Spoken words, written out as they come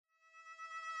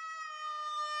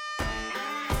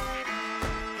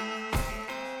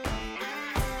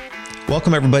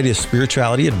Welcome, everybody, to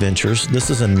Spirituality Adventures. This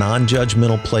is a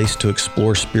non-judgmental place to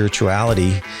explore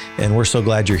spirituality, and we're so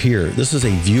glad you're here. This is a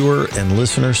viewer and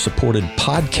listener-supported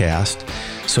podcast,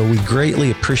 so we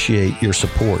greatly appreciate your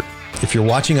support. If you're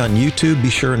watching on YouTube, be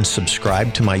sure and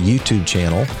subscribe to my YouTube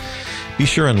channel. Be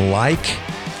sure and like,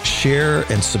 share,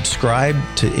 and subscribe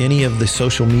to any of the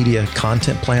social media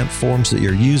content platforms that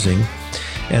you're using.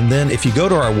 And then if you go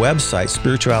to our website,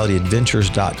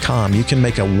 spiritualityadventures.com, you can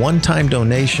make a one-time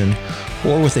donation,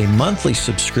 or with a monthly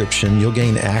subscription, you'll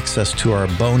gain access to our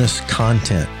bonus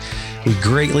content. We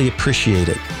greatly appreciate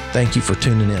it. Thank you for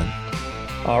tuning in.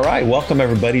 All right. Welcome,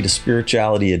 everybody, to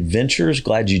Spirituality Adventures.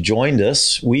 Glad you joined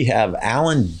us. We have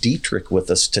Alan Dietrich with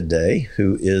us today,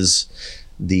 who is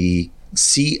the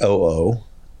COO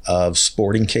of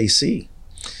Sporting KC.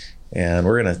 And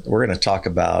we're gonna talk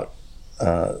about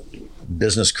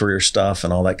business career stuff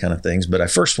and all that kind of things. But I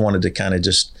first wanted to kind of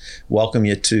just welcome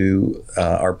you to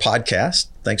our podcast.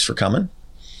 Thanks for coming.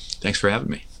 Thanks for having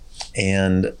me.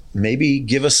 And maybe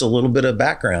give us a little bit of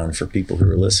background for people who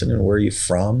are listening. Where are you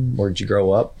from? Where'd you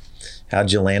grow up?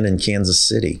 How'd you land in Kansas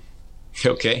City?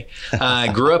 Okay. I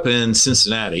grew up in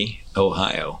Cincinnati,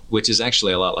 Ohio, which is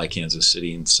actually a lot like Kansas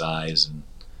City in size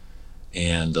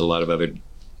and a lot of other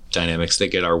dynamics. They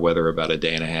get our weather about a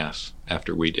day and a half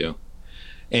after we do.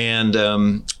 And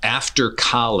after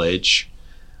college,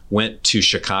 went to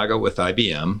Chicago with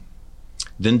IBM,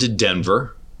 then to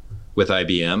Denver with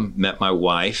IBM, met my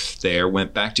wife there,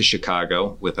 went back to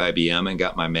Chicago with IBM and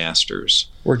got my master's.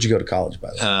 Where'd you go to college,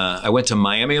 by the way? I went to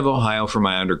Miami of Ohio for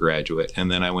my undergraduate,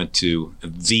 and then I went to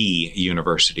the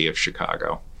University of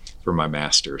Chicago for my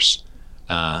master's.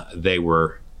 They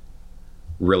were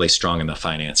really strong in the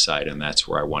finance side, and that's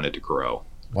where I wanted to grow.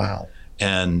 Wow.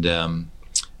 And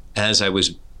as I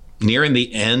was nearing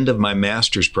the end of my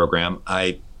master's program,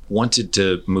 I wanted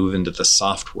to move into the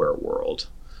software world,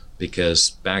 because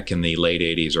back in the late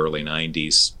 80s, early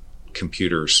 90s,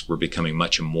 computers were becoming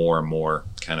much more and more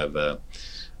kind of a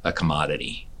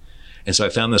commodity. And so I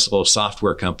found this little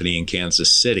software company in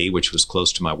Kansas City, which was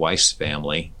close to my wife's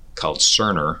family, called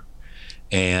Cerner,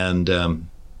 and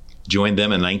joined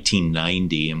them in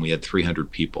 1990, and we had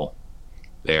 300 people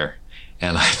there.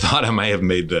 And I thought I might have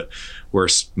made the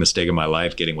worst mistake of my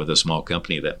life getting with a small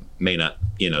company that may not,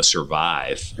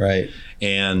 survive. Right.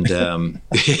 And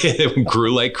it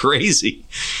grew like crazy.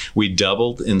 We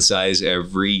doubled in size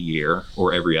every year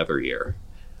or every other year.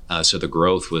 So the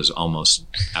growth was almost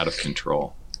out of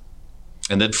control.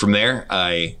 And then from there,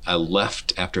 I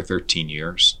left after 13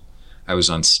 years. I was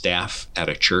on staff at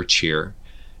a church here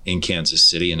in Kansas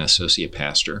City, an associate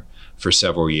pastor for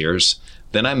several years.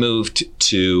 Then I moved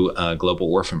to a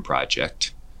Global Orphan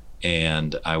Project,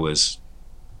 and I was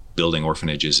building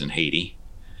orphanages in Haiti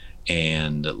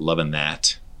and loving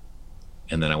that.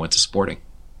 And then I went to Sporting.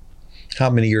 How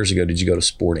many years ago did you go to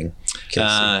Sporting?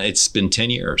 It's been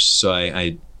 10 years. So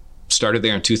I started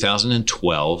there in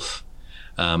 2012.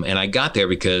 And I got there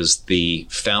because the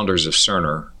founders of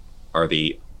Cerner are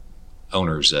the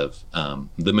owners of,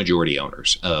 the majority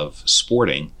owners of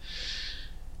Sporting.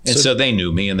 And so they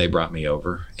knew me and they brought me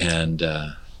over, and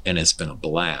it's been a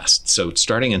blast. So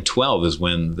starting in 12 is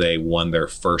when they won their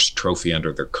first trophy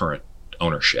under their current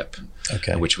ownership,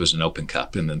 which was an Open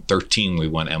Cup. And then 13, we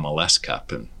won MLS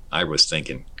Cup. And I was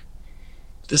thinking,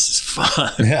 this is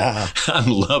fun. Yeah.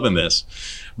 I'm loving this.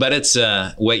 But it's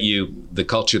the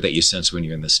culture that you sense when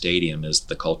you're in the stadium is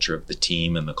the culture of the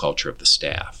team and the culture of the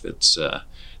staff. It's a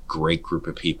great group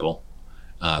of people.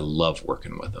 I love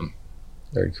working with them.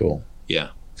 Very cool. Yeah.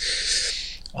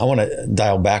 I want to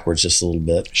dial backwards just a little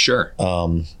bit. Sure.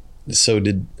 So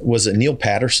was it Neil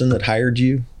Patterson that hired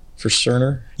you for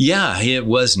Cerner? Yeah, it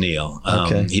was Neil.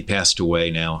 He passed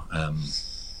away now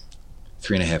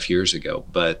 3.5 years ago.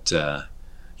 But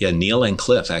Neil and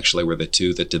Cliff actually were the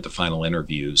two that did the final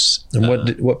interviews. And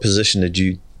what position did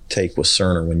you take with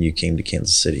Cerner when you came to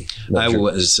Kansas City?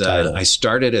 I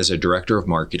started as a director of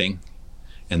marketing,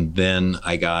 and then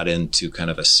I got into kind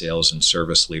of a sales and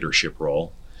service leadership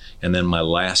role. And then my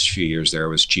last few years there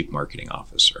was chief marketing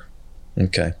officer.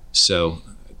 Okay. So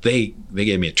they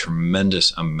gave me a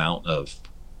tremendous amount of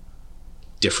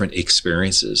different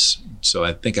experiences. So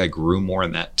I think I grew more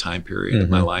in that time period of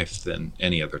my life than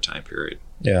any other time period.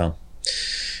 Yeah.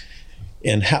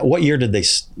 And what year did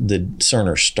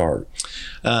Cerner start?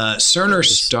 Cerner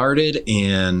started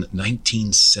in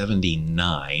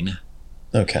 1979.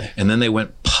 Okay. And then they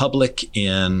went public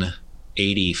in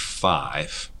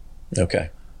 85.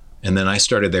 Okay. And then I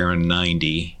started there in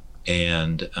 90,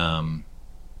 and and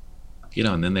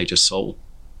then they just sold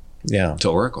to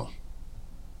Oracle.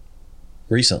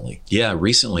 Recently. Yeah,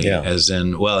 recently. Yeah. As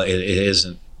in, well, it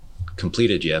isn't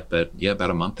completed yet, but yeah, about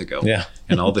a month ago. Yeah.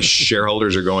 And all the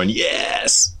shareholders are going,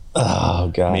 yes.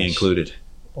 Oh, gosh. Me included.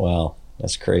 Wow.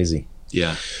 That's crazy.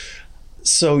 Yeah.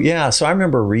 So I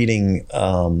remember reading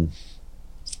I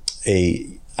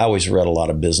always read a lot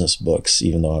of business books,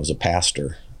 even though I was a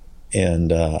pastor.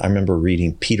 And I remember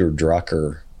reading Peter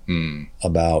Drucker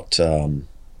about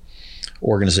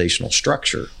organizational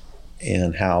structure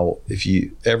and how if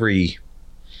you every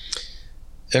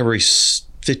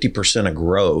 50% of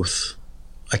growth,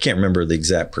 I can't remember the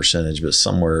exact percentage, but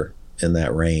somewhere in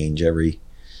that range, every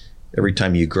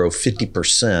time you grow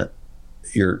 50%,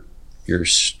 your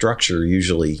structure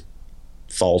usually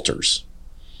falters.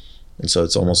 And so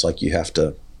it's almost like you have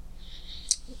to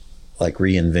like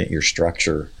reinvent your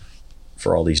structure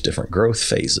for all these different growth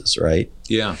phases, right?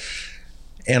 Yeah.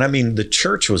 And I mean, the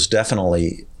church was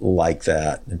definitely like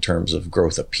that in terms of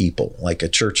growth of people. Like a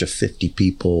church of 50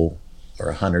 people or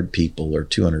 100 people or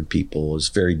 200 people is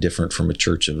very different from a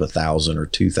church of 1,000 or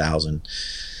 2,000.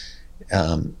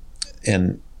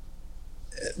 And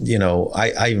you know,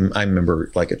 I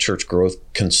remember like a church growth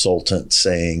consultant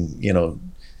saying, you know,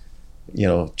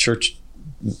 church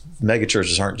mega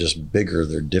churches aren't just bigger,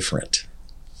 they're different.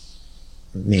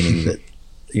 Meaning that,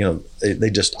 you know, they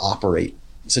just operate.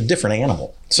 It's a different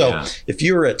animal. So if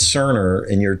you're at Cerner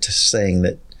and you're saying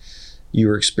that you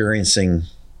were experiencing,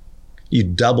 you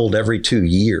doubled every 2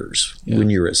 years when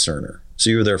you were at Cerner. So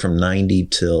you were there from 90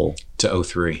 to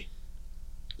 03.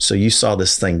 So you saw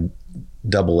this thing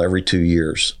double every 2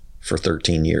 years for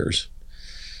 13 years.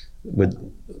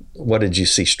 What did you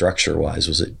see structure wise?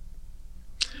 Was it?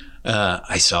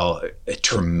 I saw a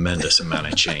tremendous amount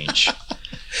of change.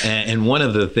 And one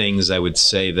of the things I would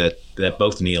say that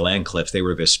both Neil and Cliff, they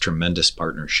were this tremendous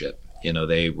partnership. You know,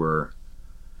 they were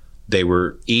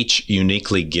each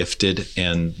uniquely gifted,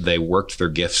 and they worked their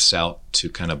gifts out to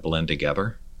kind of blend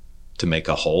together to make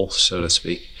a whole, so to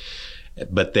speak.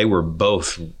 But they were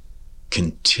both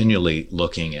continually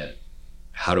looking at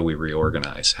how do we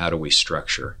reorganize? How do we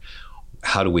structure?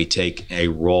 How do we take a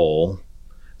role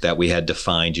that we had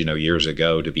defined, you know, years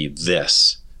ago to be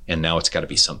this, and now it's got to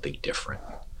be something different.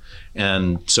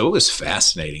 And so it was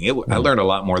fascinating. I learned a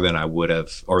lot more than I would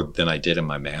have, or than I did in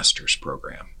my master's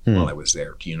program while I was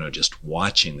there. You know, just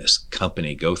watching this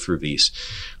company go through these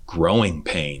growing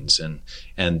pains, and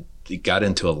it got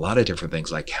into a lot of different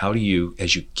things, like how do you,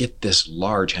 as you get this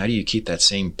large, how do you keep that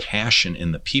same passion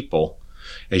in the people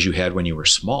as you had when you were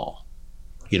small?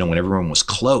 You know, when everyone was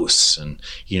close and,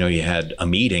 you know, you had a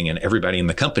meeting and everybody in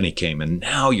the company came, and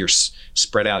now you're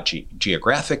spread out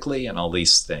geographically and all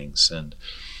these things. And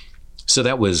so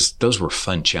those were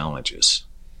fun challenges.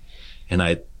 And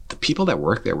the people that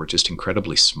worked there were just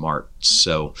incredibly smart.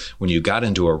 So when you got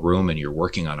into a room and you're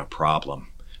working on a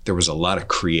problem, there was a lot of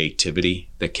creativity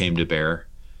that came to bear.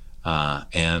 And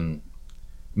in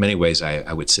many ways,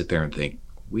 I would sit there and think,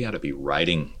 we ought to be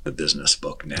writing the business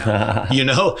book now. You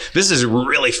know, this is a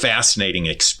really fascinating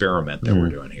experiment that we're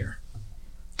doing here.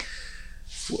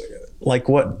 Like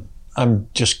what, I'm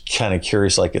just kind of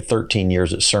curious, like at 13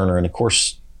 years at Cerner, and of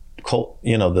course,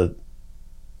 you know,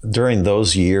 during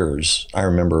those years, I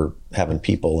remember having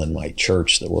people in my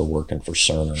church that were working for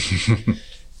Cerner.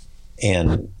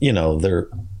 And, you know, the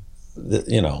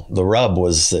rub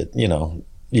was that, you know,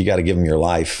 you got to give them your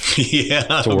life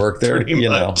to work there. You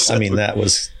know, I mean, that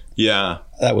was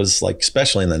like,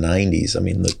 especially in the 90s. I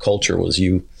mean, the culture was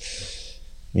you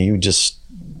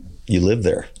lived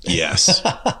there. Yes.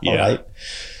 Yeah. Right?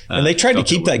 And they tried to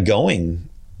keep that going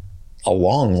a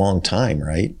long, long time,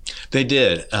 right? They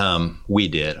did. We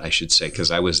did, I should say,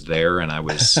 because I was there and I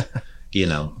was, you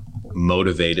know,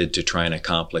 motivated to try and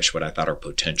accomplish what I thought our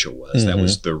potential was. That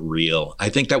was I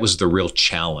think that was the real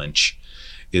challenge,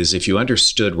 is if you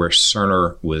understood where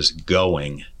Cerner was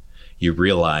going, you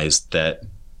realized that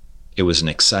it was an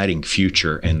exciting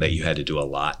future and that you had to do a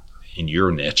lot in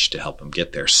your niche to help them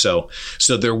get there. So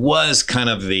there was kind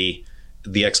of the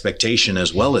expectation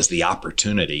as well as the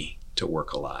opportunity to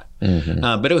work a lot.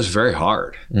 But it was very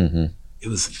hard. It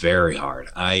was very hard.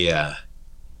 I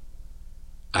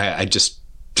just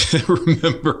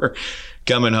remember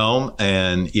coming home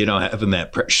and, you know, having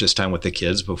that precious time with the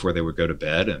kids before they would go to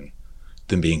bed, and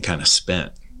them being kind of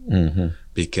spent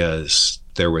because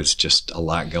there was just a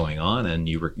lot going on, and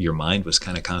your mind was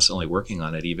kind of constantly working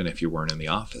on it. Even if you weren't in the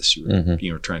office,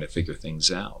 you were trying to figure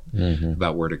things out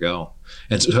about where to go.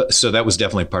 And so that was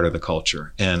definitely part of the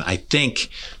culture. And I think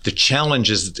the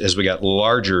challenge as we got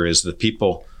larger is the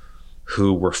people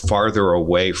who were farther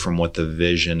away from what the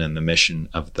vision and the mission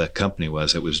of the company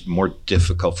was. It was more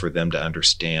difficult for them to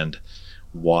understand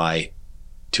why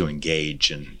to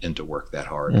engage and to work that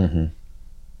hard.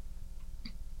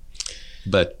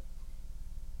 But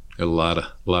A lot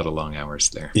of long hours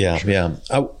there. Yeah, sure. Yeah.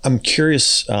 I'm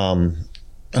curious. I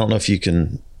don't know if you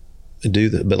can do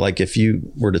that, but like if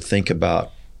you were to think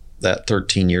about that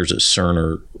 13 years at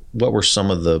Cerner, what were some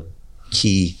of the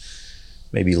key,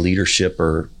 maybe leadership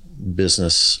or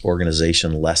business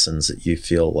organization lessons that you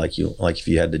feel like if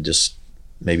you had to just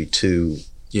maybe two,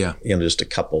 just a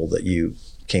couple that you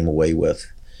came away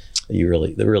with,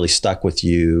 that really stuck with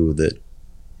you, that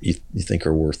you think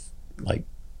are worth like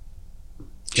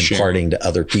imparting to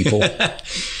other people?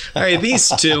 All right, these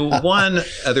two, one,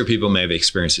 other people may have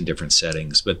experienced in different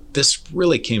settings, but this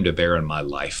really came to bear in my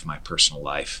life, my personal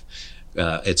life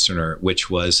at Cerner, which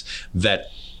was that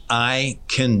I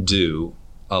can do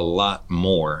a lot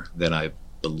more than I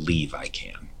believe I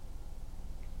can.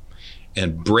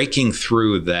 And breaking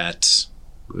through that,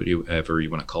 whatever you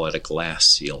want to call it, a glass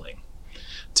ceiling,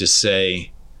 to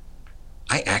say,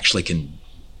 I actually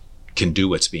can do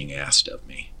what's being asked of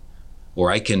me. Or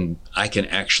I can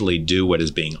actually do what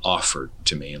is being offered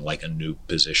to me in like a new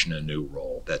position, a new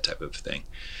role, that type of thing.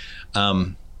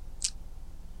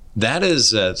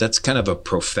 That's kind of a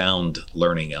profound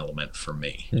learning element for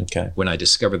me. Okay. When I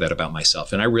discovered that about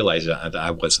myself, and I realized that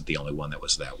I wasn't the only one that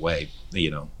was that way.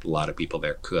 A lot of people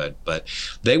there could, but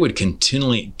they would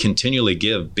continually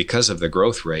give, because of the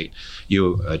growth rate,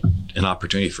 you an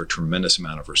opportunity for a tremendous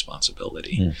amount of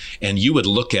responsibility. And you would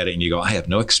look at it and you go, I have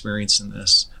no experience in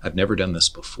this. I've never done this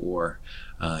before.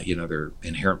 There are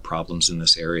inherent problems in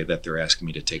this area that they're asking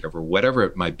me to take over, whatever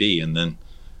it might be. And then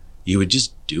you would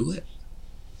just do it.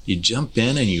 You'd jump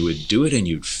in and you would do it, and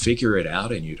you'd figure it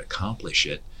out, and you'd accomplish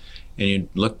it. And you'd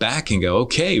look back and go,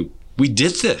 okay, we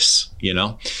did this,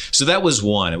 So that was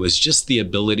one. It was just the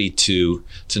ability to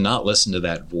not listen to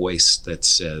that voice that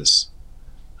says,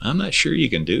 I'm not sure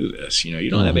you can do this. You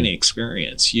don't have any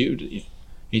experience. You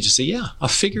just say, yeah, I'll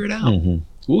figure it out.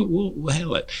 We'll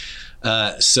handle it.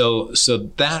 So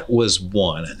that was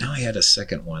one. And now I had a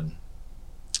second one.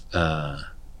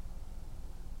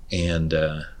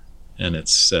 And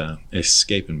it's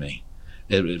escaping me.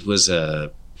 It was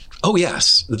oh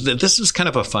yes, this was kind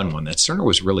of a fun one that Cerner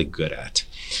was really good at,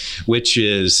 which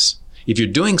is if you're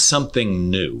doing something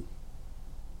new,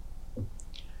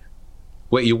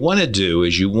 what you want to do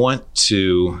is you want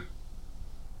to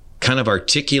kind of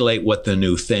articulate what the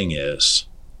new thing is,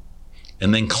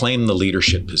 and then claim the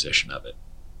leadership position of it.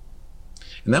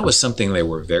 And that was something they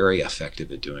were very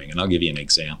effective at doing. And I'll give you an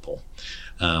example.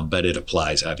 But it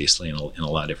applies obviously in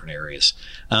a lot of different areas.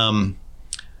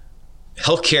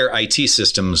 Healthcare IT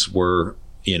systems were,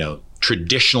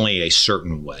 traditionally a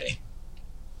certain way.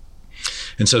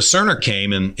 And so Cerner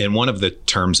came, and one of the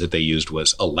terms that they used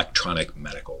was electronic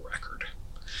medical record.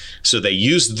 So they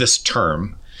used this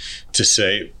term to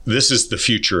say, this is the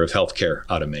future of healthcare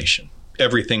automation.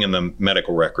 Everything in the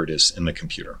medical record is in the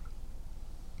computer.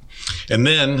 And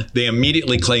then they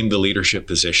immediately claimed the leadership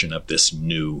position of this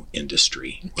new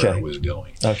industry where it was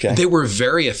going. Okay. They were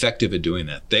very effective at doing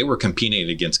that. They were competing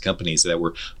against companies that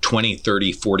were 20,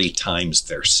 30, 40 times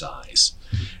their size.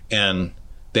 And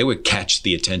they would catch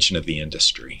the attention of the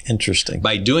industry. Interesting.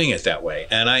 By doing it that way.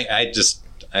 And I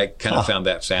kind of found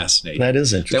that fascinating. That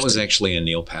is interesting. That was actually a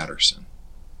Neil Patterson.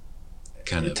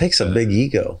 It takes a big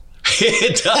ego.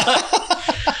 It does.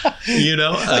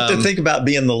 Like to think about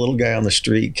being the little guy on the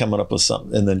street coming up with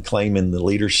something and then claiming the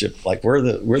leadership. Like we're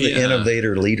the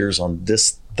innovator leaders on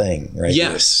this thing, right?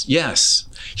 Yes.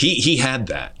 He had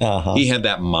that. He had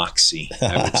that moxie,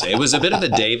 I would say. It was a bit of a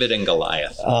David and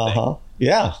Goliath thing.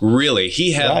 Yeah. Really.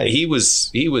 He was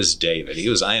David. He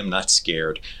was, I am not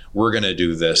scared. We're going to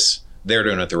do this. They're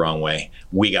doing it the wrong way.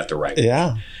 We got the right way.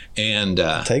 Yeah. And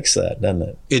it takes that, doesn't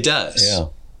it? It does. Yeah.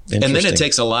 And then it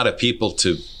takes a lot of people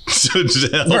to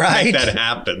help make that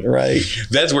happen. Right.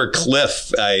 That's where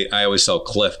Cliff, I always saw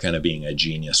Cliff kind of being a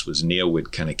genius, was Neil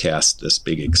would kind of cast this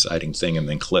big exciting thing, and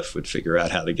then Cliff would figure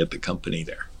out how to get the company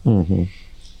there.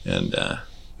 And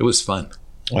it was fun.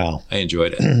 Wow. I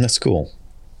enjoyed it. That's cool.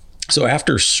 So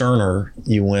after Cerner,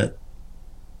 you went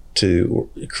to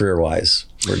career-wise,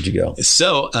 where'd you go?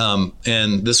 So,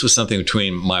 and this was something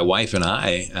between my wife and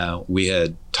I, we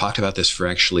had talked about this for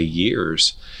actually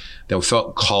years, that we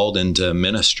felt called into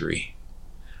ministry.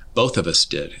 Both of us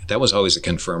did. That was always a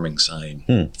confirming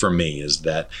sign for me, is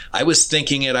that I was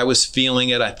thinking it, I was feeling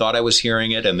it, I thought I was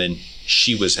hearing it, and then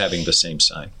she was having the same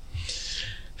sign.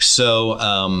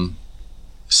 So,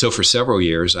 so for several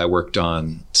years, I worked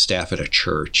on staff at a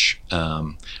church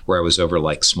where I was over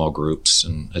like small groups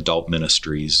and adult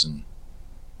ministries and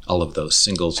all of those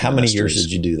singles. How many years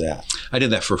did you do that? I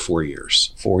did that for 4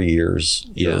 years. 4 years.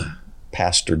 Yeah.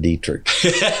 Pastor Dietrich.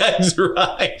 That's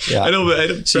right. Yeah. I'm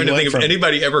trying to think if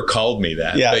anybody ever called me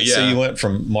that. Yeah. So you went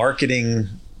from marketing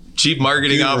chief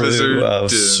marketing officer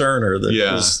of Cerner,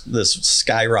 yeah. this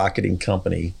skyrocketing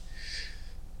company,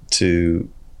 to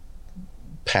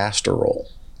pastoral.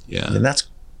 Yeah. And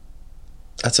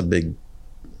that's a big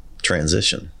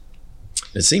transition.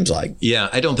 It seems like. Yeah,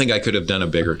 I don't think I could have done a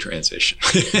bigger transition.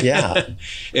 Yeah.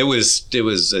 It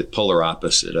was a polar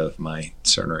opposite of my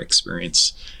Cerner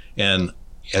experience. And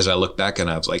as I look back, and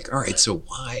I was like, all right, so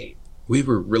why? We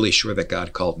were really sure that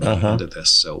God called me into this.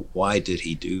 So why did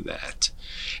he do that?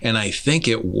 And I think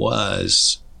it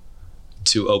was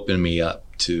to open me up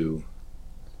to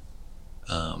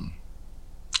a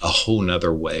whole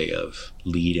nother way of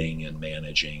leading and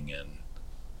managing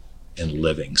and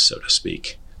living, so to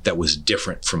speak, that was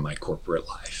different from my corporate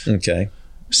life. Okay.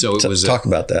 So it was talk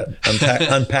about that.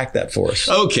 Unpack that for us.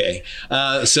 Okay.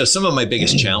 So some of my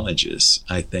biggest challenges,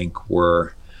 I think,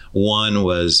 were, one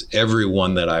was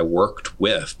everyone that I worked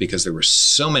with, because there were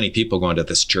so many people going to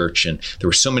this church and there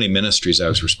were so many ministries I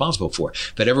was responsible for,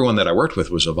 that everyone that I worked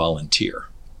with was a volunteer.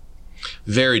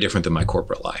 Very different than my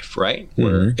corporate life, right?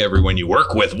 Where everyone you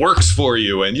work with works for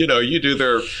you, and you do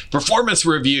their performance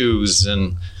reviews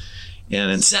and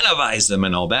incentivize them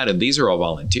and all that. And these are all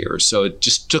volunteers. So it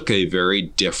just took a very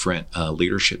different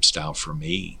leadership style for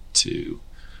me to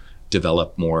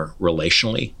develop more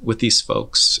relationally with these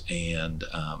folks and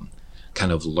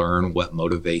kind of learn what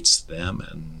motivates them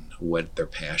and what their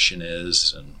passion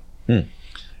is.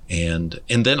 And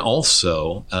then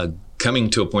also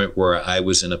coming to a point where I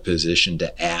was in a position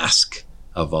to ask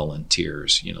of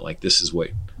volunteers, like, this is what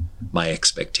my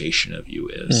expectation of you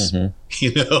is,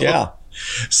 Yeah.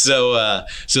 So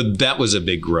that was a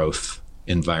big growth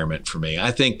environment for me.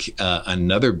 I think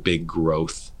another big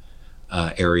growth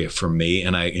area for me,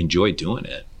 and I enjoyed doing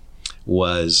it,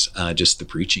 was just the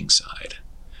preaching side.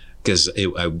 Because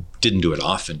I didn't do it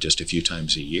often, just a few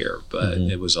times a year, but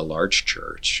it was a large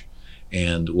church.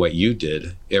 And what you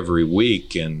did every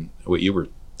week, and what you were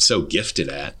so gifted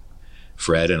at,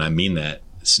 Fred, and I mean that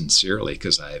sincerely,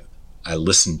 because I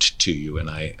listened to you and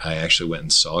I actually went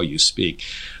and saw you speak.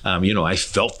 I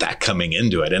felt that coming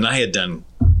into it, and I had done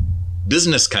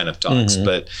business kind of talks,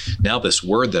 but now this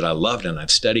word that I loved and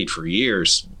I've studied for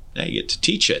years, now you get to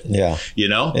teach it,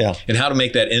 and how to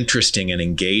make that interesting and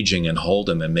engaging and hold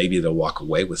them, and maybe they'll walk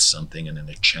away with something and then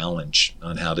a challenge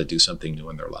on how to do something new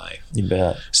in their life. You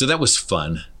bet. So that was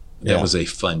fun. That was a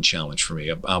fun challenge for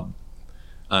me.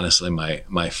 Honestly,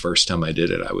 my first time I did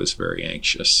it, I was very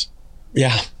anxious.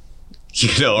 Yeah.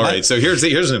 All right. So here's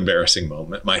an embarrassing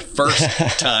moment. My first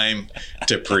time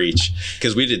to preach,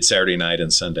 because we did Saturday night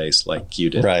and Sundays like you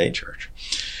did in church.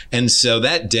 And so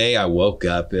that day I woke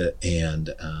up and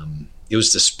it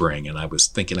was the spring, and I was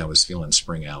thinking I was feeling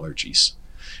spring allergies.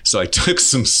 So I took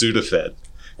some Sudafed.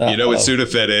 You know what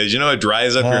Sudafed is? It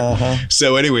dries up your...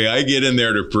 So anyway, I get in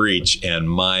there to preach, and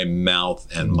my mouth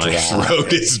and my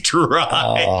throat is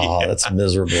dry. Oh, that's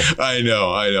miserable. I know.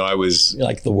 I was...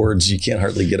 Like the words, you can't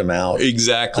hardly get them out.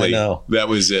 Exactly. I know. That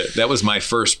was it. That was my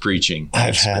first preaching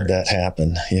I've had that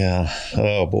happen. Yeah.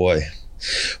 Oh, boy.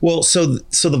 Well, so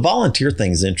the volunteer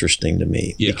thing is interesting to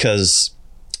me because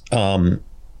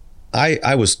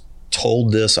I was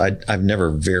told this. I've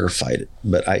never verified it,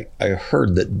 but I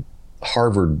heard that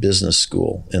Harvard Business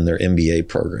School in their MBA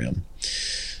program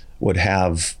would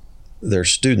have their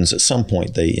students, at some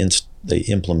point they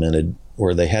implemented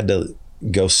where they had to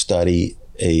go study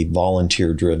a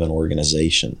volunteer-driven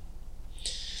organization,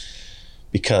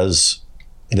 because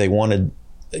they wanted,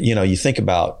 you think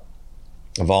about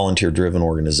a volunteer-driven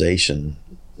organization,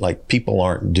 like, people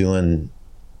aren't doing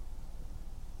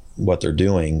what they're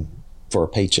doing for a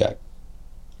paycheck,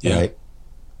 right?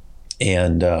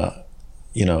 And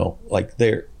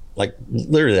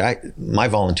literally, my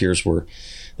volunteers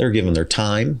they were giving their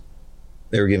time,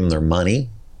 they were giving their money,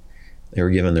 they were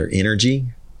giving their energy,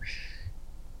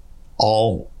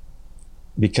 all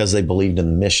because they believed in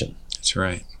the mission. That's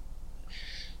right.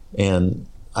 And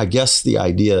I guess the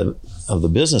idea of the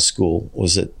business school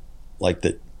was that, like,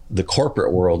 the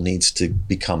corporate world needs to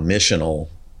become missional,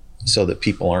 so that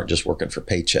people aren't just working for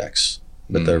paychecks,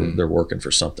 but they're working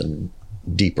for something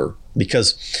deeper.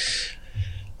 Because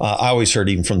I always heard,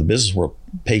 even from the business world,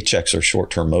 paychecks are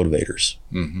short-term motivators.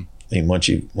 I mean, once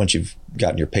you've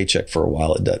gotten your paycheck for a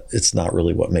while, it's not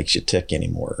really what makes you tick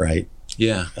anymore, right?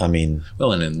 Yeah. I mean,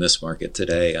 well, and in this market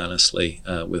today, honestly,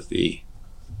 with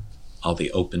all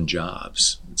the open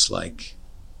jobs, it's like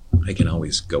I can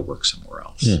always go work somewhere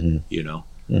else.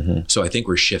 So I think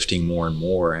we're shifting more and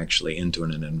more actually into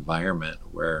an environment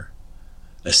where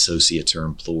associates or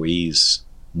employees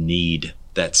need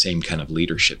that same kind of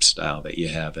leadership style that you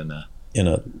have in a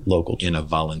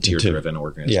volunteer-driven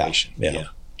organization.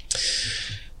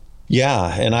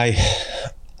 Yeah. And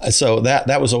So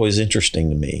that was always interesting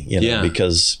to me,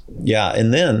 because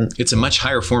and then it's a much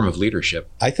higher form of leadership.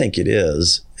 I think it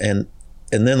is. And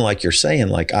then like you're saying,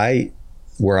 like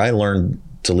where I learned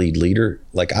to leader,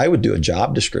 like I would do a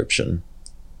job description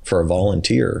for a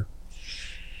volunteer,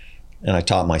 and I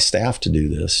taught my staff to do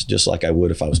this just like I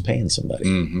would if I was paying somebody.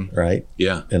 Mm-hmm. Right.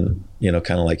 Yeah. And,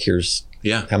 kind of like, here's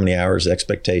how many hours,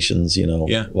 expectations,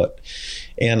 what,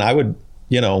 and I would,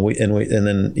 and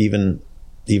then even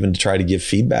to try to give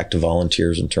feedback to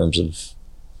volunteers in terms of,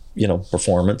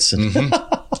 performance. And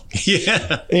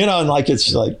and like,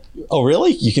 it's like, oh,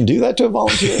 really? You can do that to a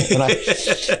volunteer? And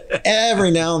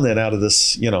every now and then out of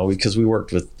this, because we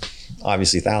worked with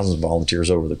obviously thousands of volunteers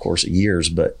over the course of years,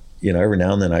 but, every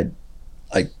now and then I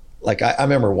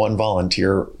remember one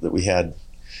volunteer that we had,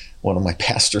 one of my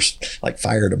pastors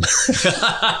fired him.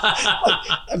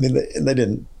 I mean, they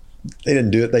didn't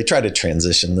do it. They tried to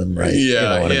transition them, right?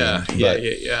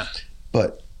 Yeah,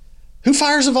 But who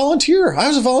fires a volunteer? I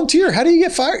was a volunteer. How do you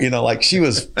get fired? She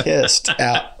was pissed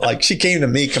out. Like, she came to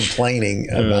me complaining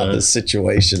about this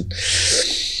situation.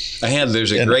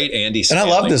 There's a great Andy Stanley.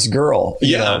 And I love this girl,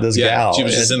 this gal. She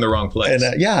was just in the wrong place.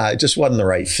 And it just wasn't the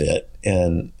right fit.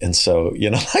 And so,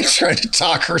 I tried to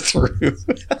talk her through.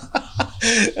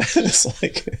 It's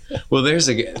like, well,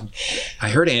 I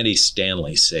heard Andy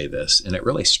Stanley say this, and it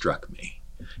really struck me.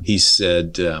 He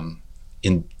said,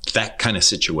 in that kind of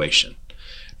situation,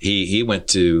 he went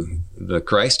to the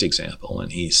Christ example,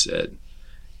 and he said,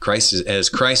 Christ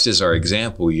is our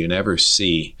example, you never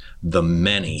see the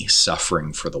many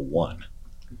suffering for the one.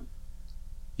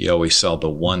 You always saw the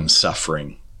one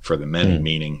suffering for the many,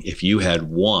 meaning if you had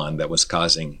one that was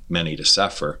causing many to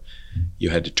suffer, you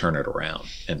had to turn it around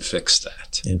and fix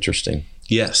that. Interesting.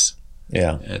 Yes.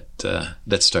 Yeah.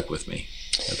 That stuck with me.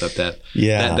 I thought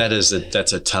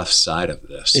that's a tough side of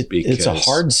this. It's a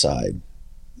hard side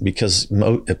because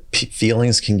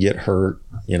feelings can get hurt.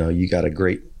 You got a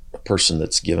great person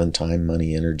that's given time,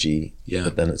 money, energy,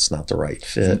 but then it's not the right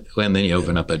fit. And then you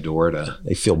open up a door to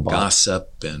they feel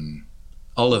gossip and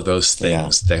all of those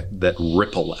things that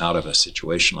ripple out of a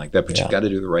situation like that. But you've got to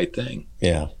do the right thing.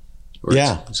 Yeah.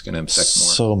 It's going to affect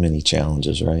more. So many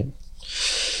challenges, right?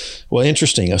 Well,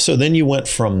 interesting. So then you went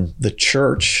from the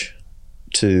church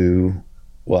to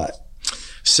what?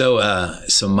 So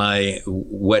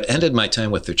what ended my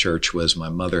time with the church was my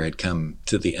mother had come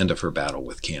to the end of her battle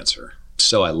with cancer.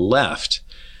 So I left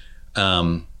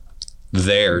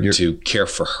there to care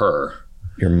for her.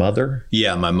 Your mother?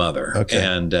 Yeah, my mother. Okay.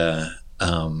 And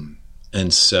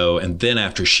then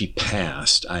after she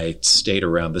passed, I stayed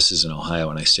around. This is in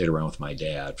Ohio, and I stayed around with my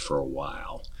dad for a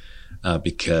while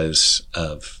because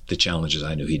of the challenges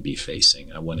I knew he'd be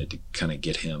facing. I wanted to kind of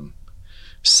get him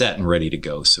set and ready to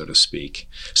go, so to speak.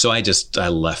 So I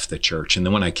left the church. And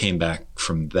then when I came back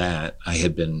from that, I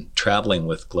had been traveling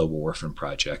with Global Orphan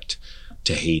Project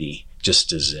to Haiti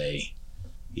just as a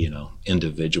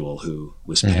individual who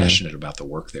was passionate about the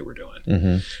work they were doing.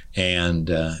 Mm-hmm. And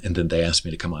then they asked me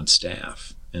to come on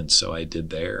staff. And so I did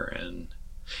there. And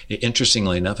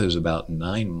interestingly enough, it was about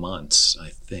 9 months, I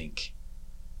think,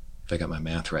 if I got my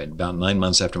math right, about 9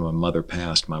 months after my mother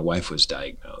passed, my wife was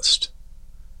diagnosed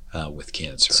with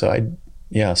cancer. So I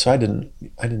didn't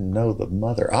know the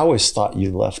mother. I always thought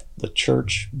you left the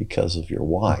church because of your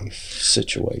wife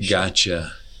situation.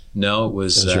 Gotcha. No, it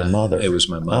was your mother. It was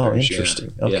my mother. Oh,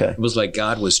 interesting. Yeah. Okay. Yeah. It was like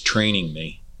God was training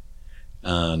me,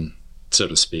 so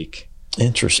to speak.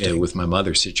 Interesting. With my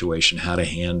mother's situation, how to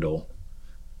handle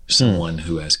someone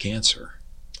who has cancer.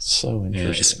 So interesting.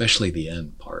 And especially the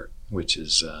end part, which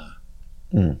is,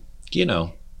 in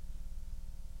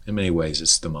many ways,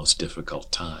 it's the most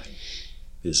difficult time,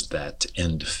 is that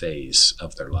end phase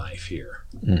of their life here.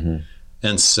 Mm-hmm.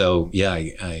 And so,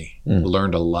 I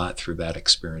learned a lot through that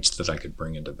experience that I could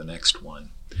bring into the next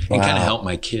one and kind of help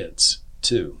my kids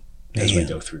too as we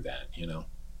go through that,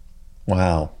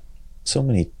 Wow. So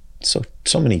many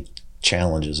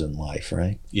challenges in life,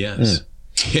 right? Yes.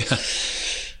 Yeah,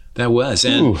 that was.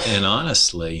 And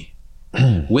honestly,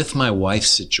 with my wife's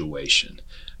situation,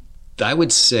 I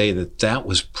would say that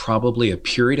was probably a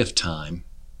period of time,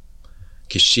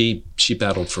 because she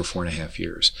battled for 4.5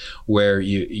 years, where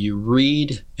you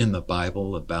read in the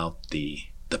Bible about the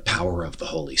power of the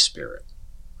Holy Spirit,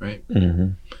 right?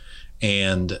 Mm-hmm.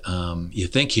 And you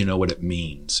think you know what it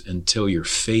means until you're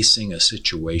facing a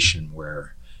situation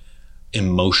where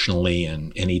emotionally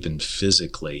and even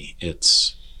physically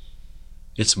it's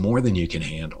more than you can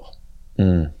handle.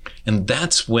 Mm. And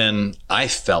that's when I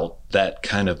felt that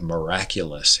kind of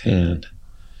miraculous hand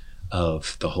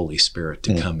of the Holy Spirit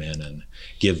to come in and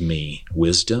give me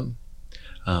wisdom,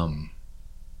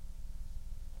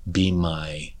 be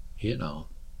my,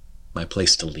 my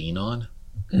place to lean on,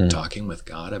 talking with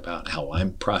God about how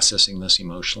I'm processing this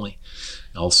emotionally,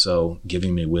 also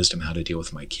giving me wisdom how to deal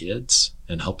with my kids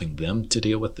and helping them to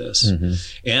deal with this,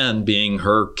 and being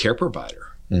her care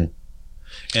provider. And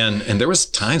there was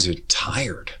times you're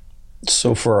tired.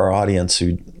 So for our audience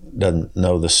who doesn't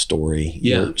know the story,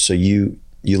 so you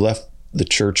left the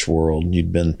church world.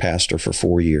 You'd been pastor for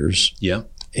 4 years. Yeah.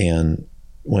 And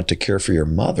went to care for your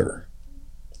mother.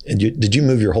 And did you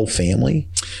move your whole family?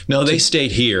 No, they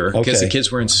stayed here because the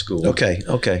kids were in school.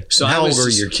 Okay. So how old were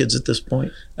your kids at this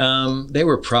point? They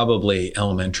were probably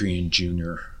elementary and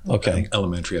junior. Okay.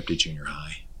 Elementary up to junior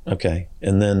high. Okay.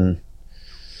 And then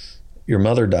your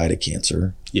mother died of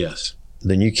cancer. Yes.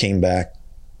 Then you came back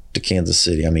to Kansas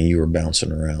City. I mean, you were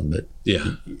bouncing around, but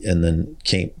yeah. And then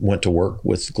went to work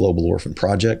with Global Orphan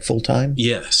Project full time.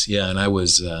 Yes. Yeah. And I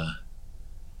was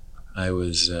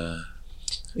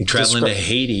traveling to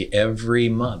Haiti every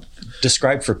month.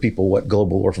 Describe for people what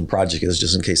Global Orphan Project is,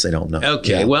 just in case they don't know.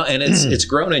 Okay, yeah. Well, and it's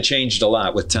grown and changed a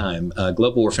lot with time.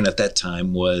 Global Orphan at that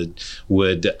time would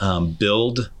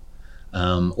build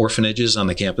orphanages on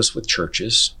the campus with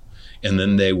churches, and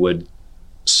then they would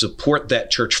support that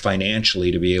church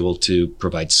financially to be able to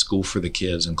provide school for the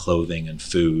kids and clothing and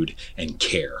food and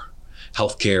care,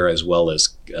 healthcare, as well as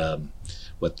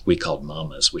what we called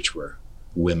mamas, which were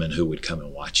women who would come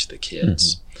and watch the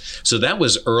kids. So that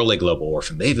was early Global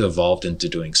Orphan. They've evolved into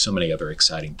doing so many other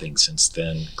exciting things since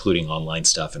then, including online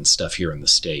stuff and stuff here in the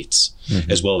States,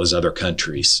 as well as other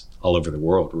countries all over the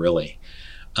world, really.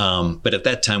 But at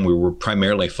that time, we were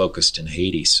primarily focused in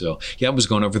Haiti. So yeah, I was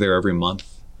going over there every month,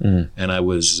 and I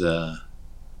was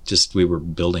we were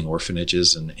building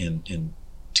orphanages in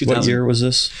 2000. What year was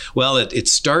this? Well, it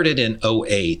started in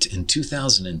 2008. In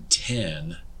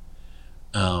 2010,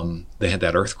 they had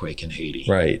that earthquake in Haiti.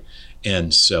 Right.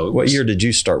 And so what year did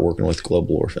you start working with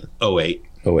Global Orphan? 2008.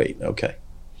 2008. Okay.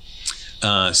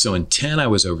 So in 10, I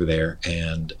was over there,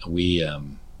 and we,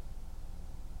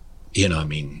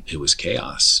 it was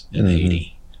chaos in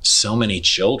Haiti. So many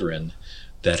children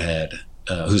that had,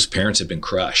 whose parents had been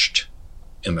crushed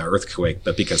in the earthquake,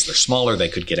 but because they're smaller, they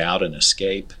could get out and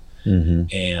escape. And,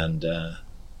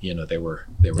 they were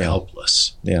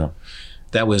helpless. Yeah.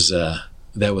 That was a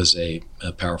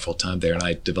powerful time there, and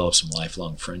I developed some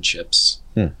lifelong friendships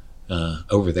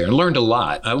over there and learned a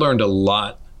lot. I learned a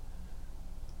lot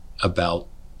about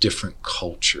different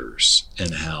cultures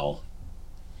and how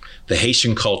the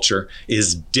Haitian culture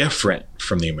is different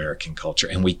from the American culture,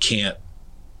 and we can't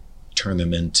turn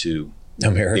them into the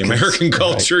American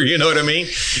culture. Right. You know what I mean?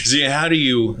 See, how do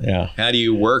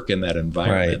you work in that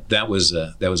environment? Right. That was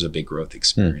a big growth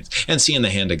experience, and seeing the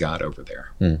hand of God over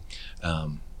there.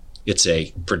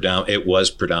 It was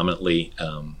predominantly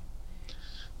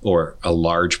or a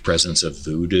large presence of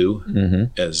voodoo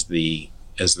as the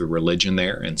religion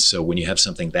there. And so when you have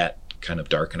something that kind of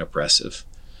dark and oppressive,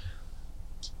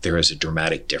 there is a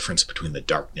dramatic difference between the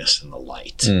darkness and the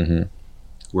light,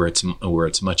 where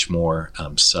it's much more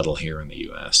subtle here in the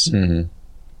U.S.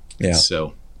 Yeah.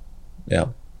 So, yeah,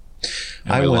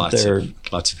 I went there.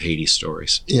 Lots of Haiti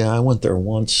stories. Yeah, I went there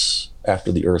once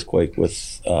after the earthquake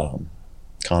with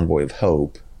Convoy of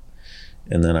Hope,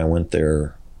 and then I went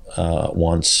there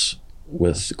once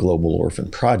with Global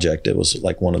Orphan Project. It was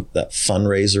like one of that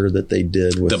fundraiser that they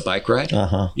did with the bike ride.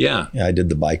 Yeah, I did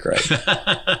the bike ride.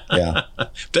 Yeah,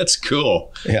 that's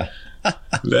cool. Yeah.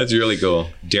 That's really cool.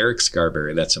 Derek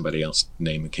Scarberry, that's somebody else's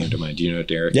name that came to mind. Do you know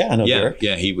Derek? Yeah, I know Derek.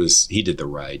 Yeah, he did the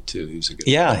ride too. He was a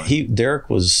good Derek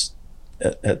was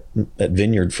at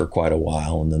Vineyard for quite a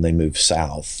while, and then they moved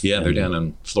south. Yeah, they're down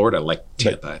in Florida, like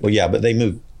Tampa. But they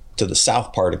moved to the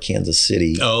south part of Kansas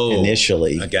City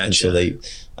initially. I gotcha. And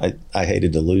so I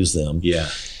hated to lose them. Yeah.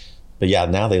 But yeah,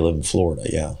 now they live in Florida.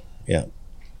 Yeah. Yeah.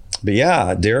 But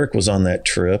yeah, Derek was on that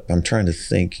trip. I'm trying to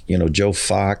think, Joe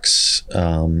Fox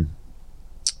help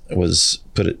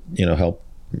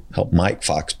Mike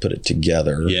Fox put it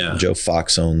together. Yeah. Joe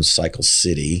Fox owns Cycle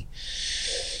City.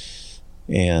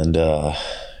 And I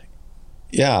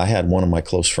had one of my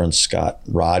close friends, Scott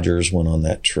Rogers, went on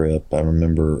that trip. I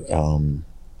remember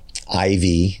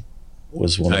Ivy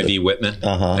was one Ivy of the... Whitman?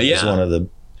 Was one of the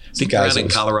I think guys in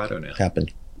Colorado now.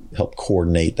 Helped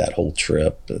coordinate that whole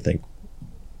trip, I think.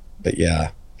 But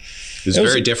yeah. It was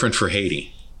very different for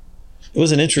Haiti. It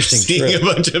was an interesting Seeing trip. a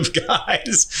bunch of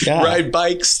guys ride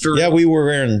bikes through. Yeah,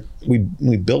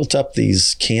 we built up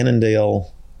these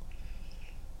Cannondale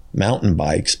mountain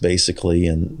bikes basically,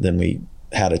 and then we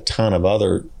had a ton of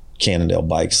other Cannondale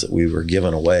bikes that we were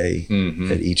giving away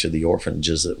at each of the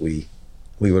orphanages that we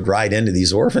would ride into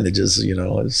these orphanages. It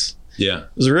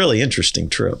was a really interesting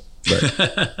trip.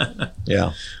 But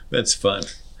yeah, that's fun.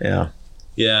 Yeah.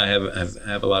 Yeah, I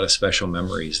have a lot of special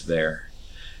memories there.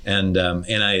 And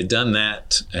I had done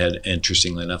that.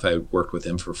 Interestingly enough, I worked with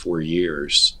him for 4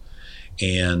 years.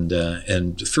 And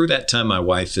through that time, my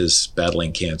wife is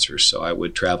battling cancer. So I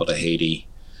would travel to Haiti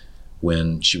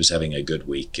when she was having a good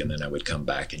week. And then I would come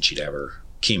back and she'd have her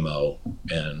chemo.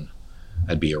 And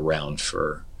I'd be around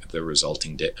for the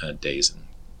resulting days and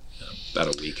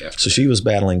about a week after. So she was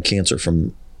battling cancer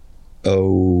from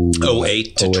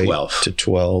 08 to 12. To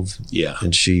 12. Yeah.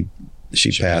 And she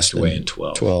passed away in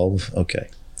 12. 12. Okay.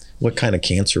 What kind of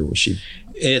cancer was she?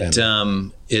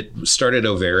 It started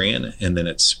ovarian and then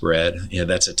it spread. Yeah,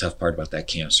 that's a tough part about that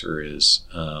cancer is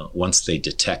once they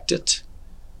detect it,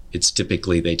 it's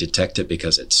typically they detect it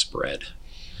because it's spread.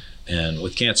 And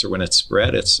with cancer, when it's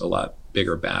spread, it's a lot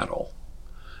bigger battle.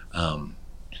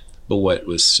 But what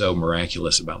was so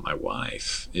miraculous about my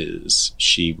wife is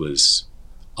she was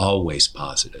always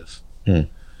positive,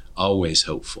 always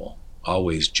hopeful,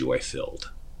 always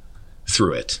joy-filled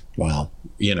through it. Wow.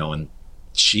 And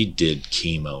she did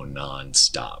chemo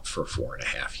nonstop for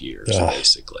 4.5 years,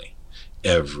 basically,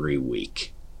 every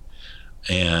week.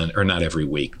 Or not every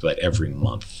week, but every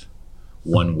month.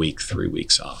 1 week, 3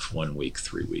 weeks off, 1 week,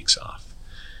 3 weeks off.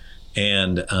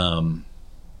 And, and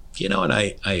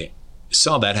I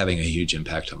saw that having a huge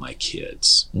impact on my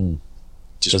kids.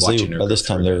 Just watching her. By this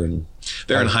time,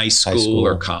 they're in high school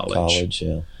or college. College,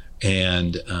 yeah.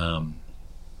 And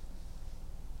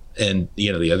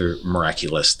the other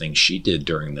miraculous thing she did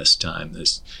during this time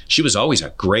is she was always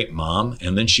a great mom,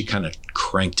 and then she kind of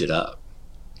cranked it up,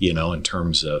 in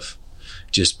terms of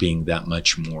just being that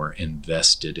much more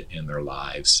invested in their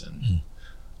lives and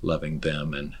loving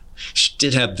them. And she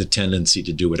did have the tendency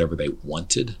to do whatever they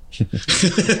wanted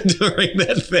during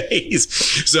that phase.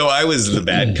 So I was the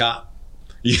bad cop.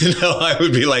 I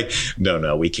would be like,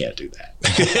 no, we can't do that.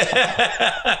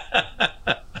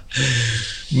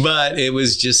 But it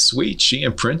was just sweet. She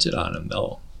imprinted on them,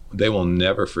 though. They will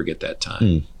never forget that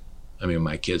time. I mean,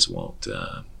 my kids won't.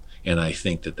 And I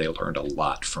think that they learned a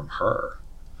lot from her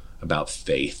about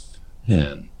faith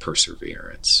and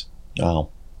perseverance. Wow.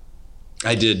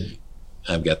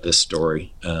 I've got this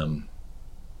story.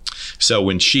 So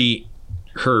when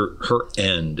her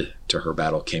end to her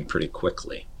battle came pretty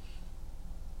quickly.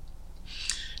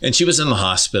 And she was in the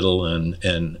hospital,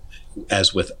 and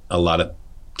as with a lot of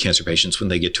cancer patients, when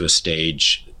they get to a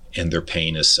stage and their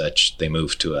pain is such, they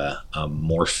move to a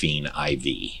morphine IV.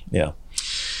 Yeah.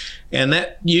 And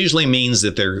that usually means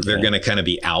that they're going to kind of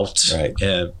be out,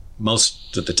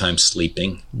 most of the time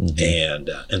sleeping. And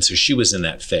so she was in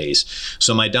that phase.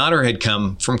 So my daughter had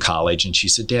come from college and she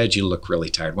said, "Dad, you look really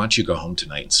tired. Why don't you go home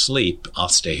tonight and sleep? I'll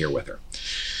stay here with her."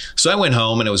 So I went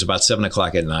home and it was about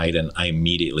 7:00 at night and I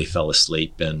immediately fell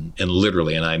asleep and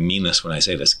literally, and I mean this when I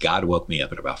say this, God woke me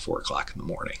up at about 4:00 in the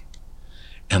morning.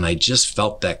 And I just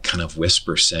felt that kind of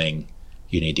whisper saying,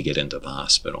 "You need to get into the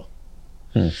hospital."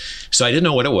 So I didn't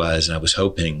know what it was, and I was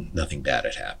hoping nothing bad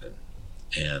had happened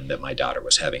and that my daughter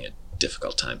was having a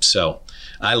difficult time. So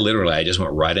I just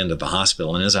went right into the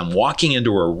hospital. And as I'm walking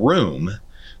into her room,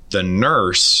 the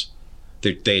nurse,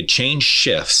 they had changed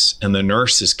shifts and the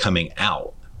nurse is coming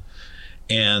out.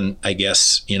 And I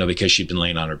guess, because she'd been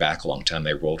laying on her back a long time,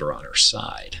 they rolled her on her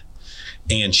side.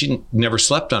 And she never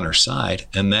slept on her side,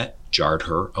 and that jarred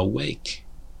her awake.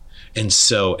 And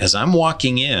so as I'm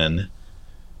walking in,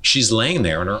 she's laying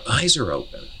there and her eyes are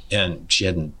open. And she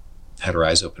hadn't had her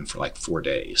eyes open for like 4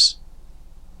 days.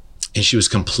 And she was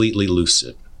completely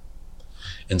lucid.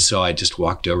 And so I just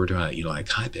walked over to her, like,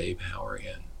 "Hi, babe, how are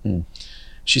you?"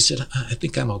 She said, "I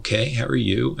think I'm okay. How are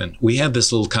you?" And we had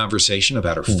this little conversation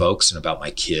about her folks and about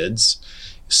my kids.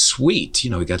 Sweet.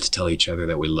 We got to tell each other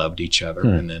that we loved each other.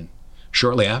 And then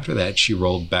shortly after that, she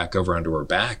rolled back over onto her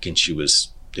back and she was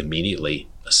immediately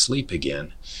asleep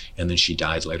again. And then she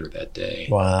died later that day.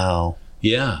 Wow.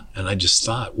 Yeah. And I just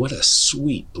thought, what a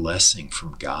sweet blessing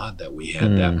from God that we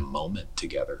had that moment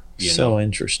together. So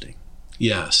interesting.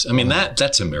 Yes. I mean,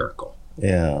 that's a miracle.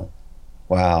 Yeah.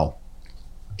 Wow.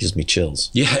 Gives me chills.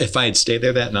 Yeah. If I had stayed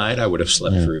there that night, I would have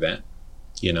slept through that,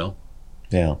 Yeah.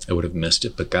 I would have missed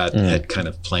it, but God had kind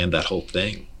of planned that whole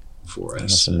thing for us.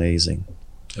 That's amazing.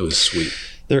 It was sweet.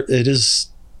 It is.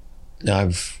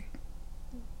 I've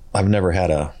never had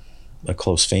a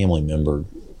close family member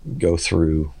go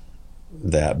through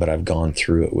that, but I've gone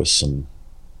through it with some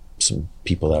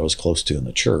people that I was close to in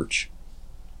the church,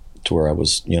 to where I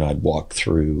was, I'd walk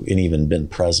through and even been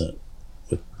present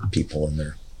with people in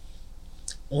their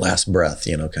last breath,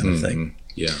 kind of thing.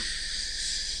 Yeah.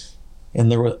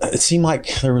 And it seemed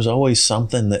like there was always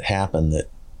something that happened that,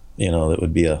 that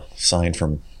would be a sign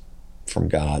from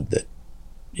God that,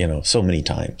 so many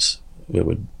times it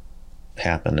would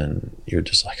happen, and you're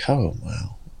just like, oh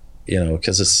wow,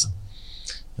 because it's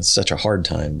such a hard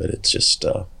time, but it's just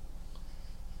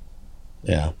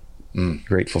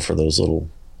grateful for those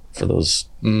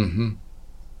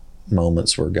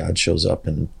moments where God shows up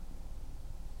in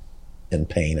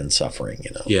pain and suffering.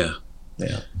 Yeah.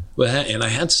 Well, and I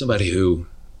had somebody who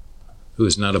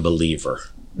is not a believer,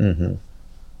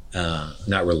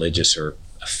 not religious or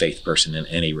a faith person in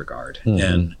any regard.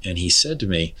 And he said to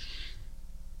me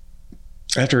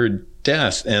after her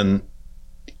death, and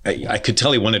I could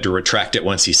tell he wanted to retract it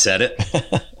once he said it,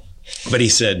 but he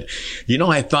said,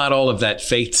 I thought all of that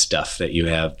faith stuff that you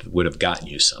have would have gotten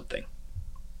you something.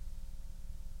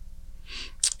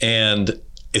 And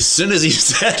as soon as he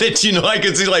said it, I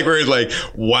could see where he's like,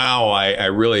 wow, I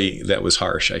really, that was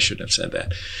harsh. I shouldn't have said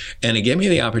that. And it gave me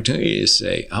the opportunity to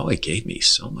say, oh, it gave me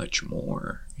so much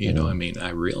more. I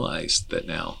realized that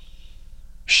now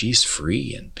she's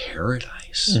free in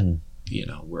paradise,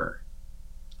 where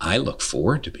I look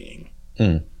forward to being.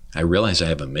 I realize I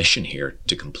have a mission here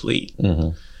to complete,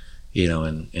 and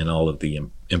all of the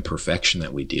imperfection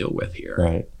that we deal with here.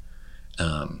 Right.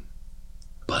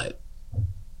 But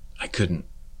I couldn't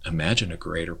imagine a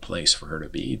greater place for her to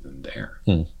be than there.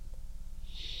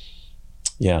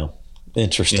 Yeah.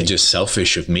 Interesting. And just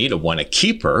selfish of me to want to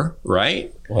keep her,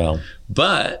 right? Well,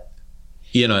 but,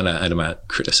 and I'm not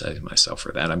criticizing myself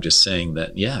for that. I'm just saying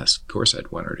that, yes, of course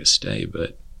I'd want her to stay,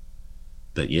 but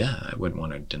yeah, I wouldn't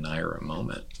want to deny her a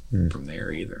moment from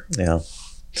there either. Yeah.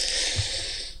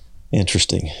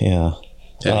 Interesting. Yeah.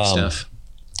 Heavy stuff.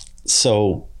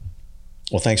 So,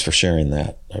 well, thanks for sharing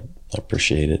that. I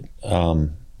appreciate it. So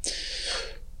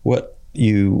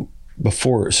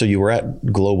you were at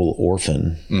Global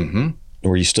Orphan.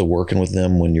 Were you still working with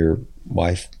them when your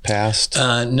wife passed?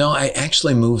 No, I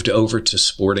actually moved over to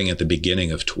Sporting at the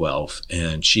beginning of 12,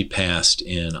 and she passed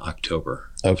in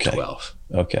October of 12.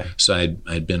 Okay. So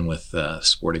I'd been with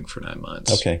Sporting for 9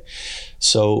 months. Okay.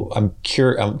 So I'm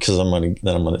curious, because I'm going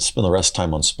to spend the rest of the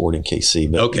time on Sporting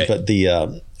KC. But, okay.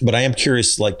 But I am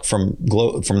curious, from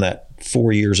that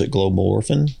 4 years at Global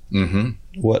Orphan,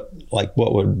 what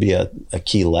would be a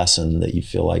key lesson that you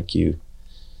feel like you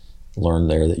learned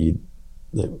there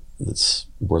that's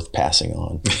worth passing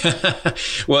on?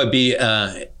 Well, it'd be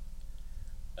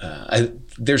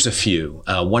there's a few.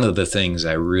 One of the things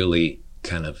I really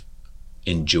kind of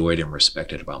enjoyed and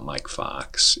respected about Mike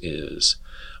Fox is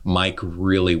Mike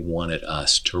really wanted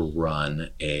us to run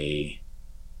a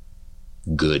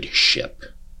good ship,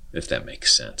 if that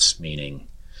makes sense. Meaning,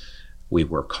 we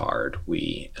work hard.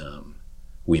 We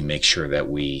make sure that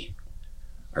we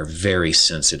are very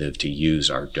sensitive to use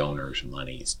our donors'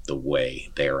 monies the way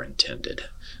they're intended,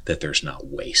 that there's not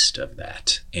waste of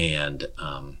that. And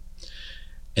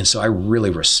so I really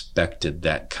respected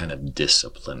that kind of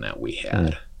discipline that we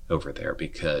had over there,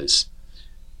 because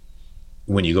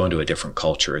when you go into a different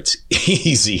culture, it's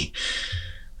easy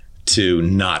to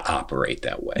not operate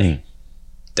that way.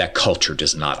 That culture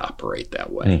does not operate that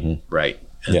way, right?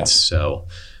 And so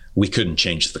we couldn't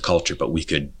change the culture, but we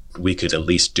could at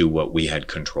least do what we had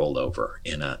control over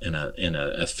in a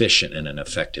efficient and an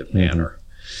effective manner.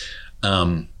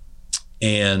 And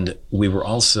we were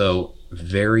also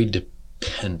very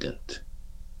dependent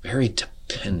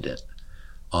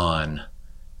on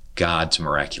God's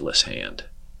miraculous hand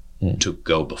to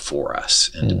go before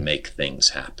us and to make things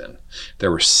happen.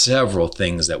 There were several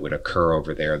things that would occur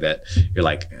over there that you're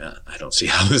like, I don't see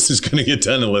how this is going to get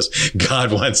done unless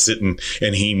God wants it, and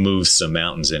he moves some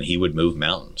mountains, and he would move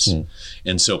mountains.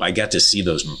 And so I got to see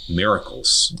those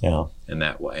miracles in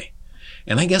that way.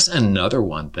 And I guess another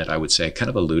one that I would say, I kind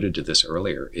of alluded to this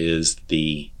earlier, is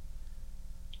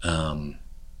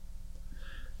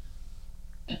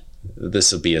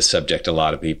this will be a subject a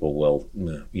lot of people will,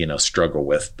 struggle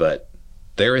with, but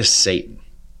there is Satan.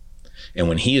 And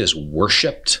when he is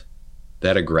worshiped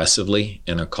that aggressively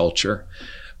in a culture,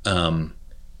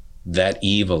 that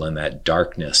evil and that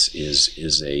darkness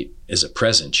is a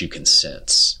presence you can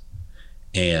sense.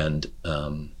 And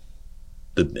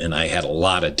I had a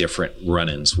lot of different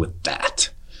run-ins with that.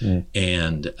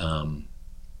 And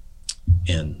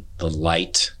the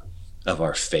light of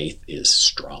our faith is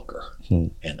stronger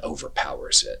and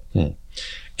overpowers it.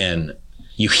 And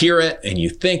you hear it and you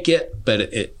think it,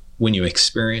 but when you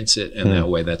experience it in that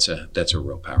way, that's a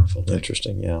real powerful thing.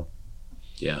 Interesting.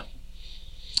 Yeah.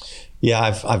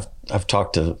 I've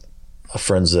talked to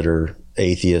friends that are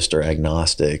atheist or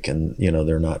agnostic, and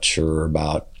they're not sure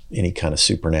about any kind of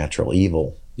supernatural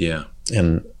evil. Yeah.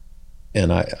 And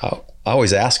I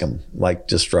always ask them,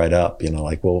 just right up,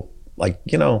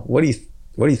 what do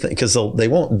you think? Because they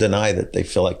won't deny that they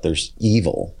feel like there's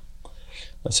evil,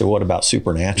 I said, what about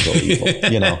supernatural evil?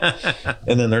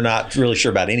 And then they're not really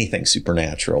sure about anything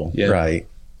supernatural, right?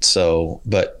 So,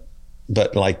 but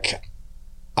like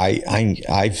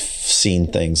I've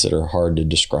seen things that are hard to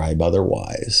describe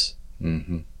otherwise,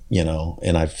 and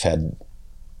I've had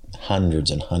hundreds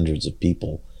and hundreds of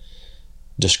people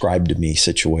describe to me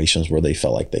situations where they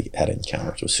felt like they had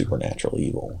encounters with supernatural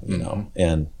evil,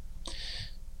 and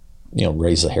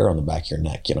raise the hair on the back of your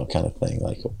neck, kind of thing,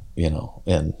 like,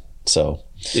 and so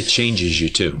it changes you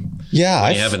too. Yeah,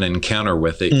 when you have an encounter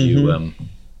with it,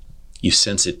 you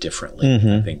sense it differently.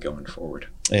 I think going forward.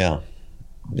 Yeah.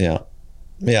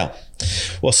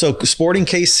 Well, so Sporting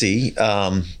KC,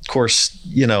 of course,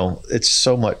 it's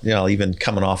so much, even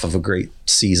coming off of a great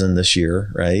season this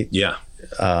year, right? Yeah.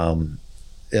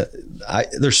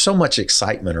 There's so much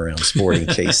excitement around Sporting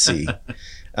KC.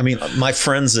 I mean, my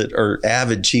friends that are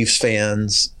avid Chiefs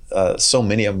fans, so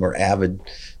many of them are avid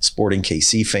Sporting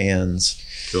KC fans.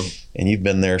 Cool. And you've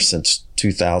been there since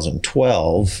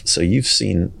 2012. So you've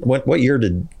seen, what year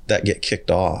did that get kicked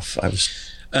off?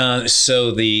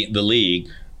 So the league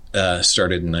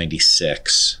started in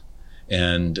 96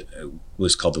 and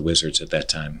was called the Wizards at that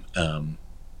time.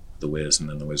 The Wiz and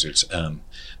then the Wizards.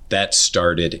 That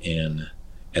started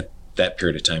at that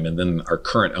period of time. And then our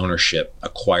current ownership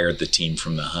acquired the team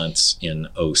from the Hunts in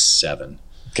 07.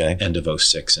 Okay. End of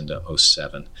 06 into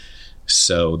 07.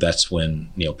 So that's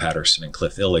when Neil Patterson and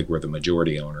Cliff Illig were the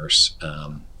majority owners.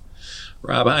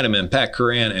 Rob Heineman, Pat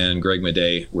Curran, and Greg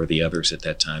Madej were the others at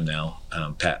that time. Now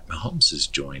Pat Mahomes has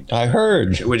joined. I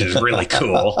heard, which is really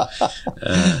cool.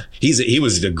 He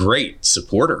was a great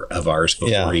supporter of ours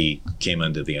before he came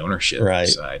under the ownership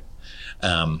side.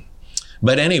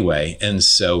 But anyway, and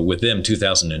so with them,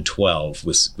 2012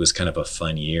 was kind of a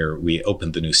fun year. We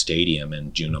opened the new stadium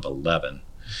in June of 11.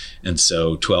 And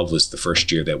so 12 was the first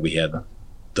year that we had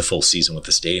the full season with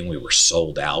the stadium. We were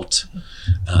sold out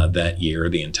that year,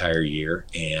 the entire year.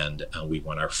 And we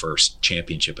won our first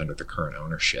championship under the current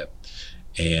ownership.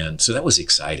 And so that was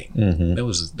exciting. That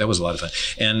was a lot of fun.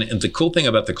 And the cool thing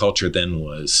about the culture then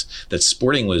was that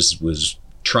Sporting was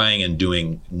trying and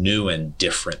doing new and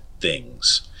different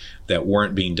things that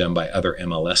weren't being done by other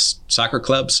MLS soccer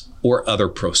clubs or other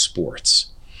pro sports.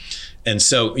 And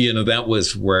so, that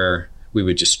was where we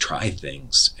would just try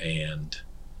things, and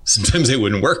sometimes they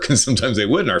wouldn't work and sometimes they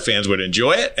wouldn't. Our fans would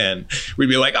enjoy it and we'd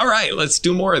be like, all right, let's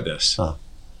do more of this.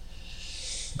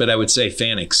 But I would say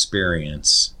fan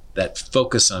experience, that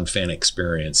focus on fan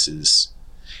experience is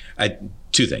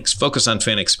two things: focus on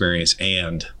fan experience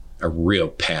and a real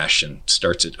passion.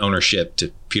 Starts at ownership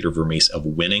to Peter Vermees of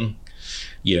winning.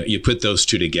 You put those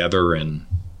two together and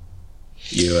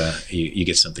you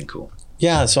get something cool.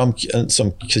 Yeah, so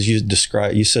because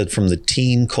you said from the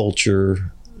team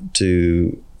culture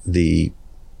to the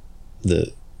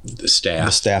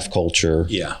staff culture,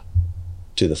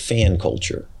 to the fan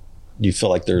culture. Do you feel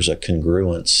like there's a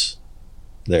congruence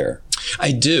there?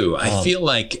 I do. I feel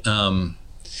like the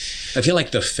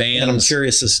fans. And I'm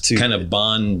curious as to kind of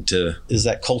bond to is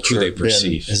that culture who they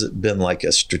perceive. Has it been like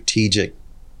a strategic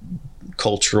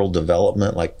cultural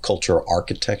development, like cultural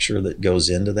architecture that goes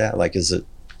into that? Like, is it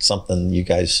something you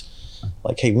guys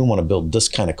like, hey, we want to build this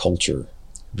kind of culture?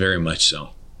 Very much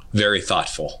so. Very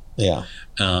thoughtful. Yeah.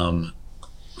 From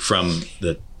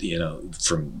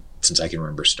since I can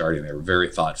remember starting, they were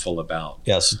very thoughtful about.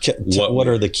 Yes. What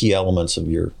are the key elements of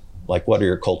what are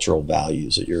your cultural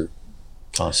values that you're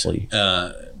constantly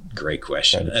great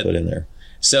question trying to put in there?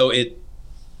 So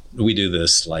we do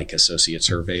this like associate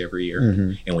survey every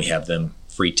year, and we have them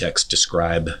free text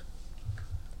describe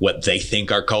what they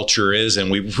think our culture is. And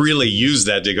we really use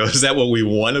that to go, is that what we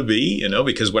want to be?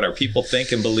 Because what our people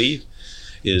think and believe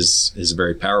is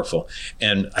very powerful.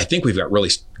 And I think we've got really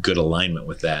good alignment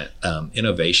with that.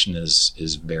 Innovation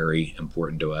is very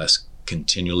important to us,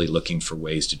 continually looking for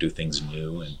ways to do things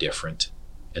new and different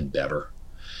and better.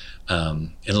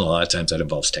 And a lot of times that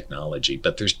involves technology,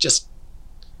 but there's just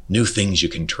new things you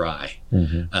can try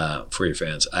for your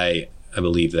fans. I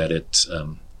believe that it's,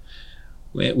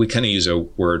 we kind of use a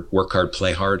word, work hard,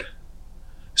 play hard.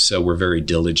 So we're very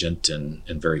diligent and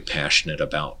very passionate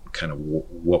about kind of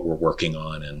what we're working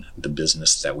on and the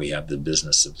business that we have, the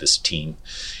business of this team.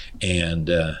 And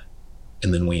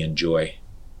then we enjoy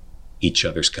each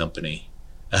other's company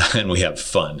and we have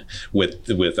fun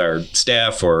with our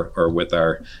staff or with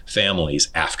our families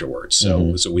afterwards.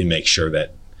 So we make sure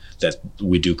that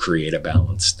we do create a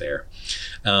balance there.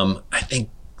 I think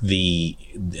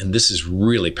and this is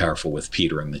really powerful with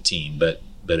Peter and the team, but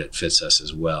it fits us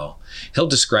as well. He'll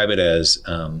describe it as,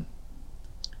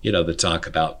 the talk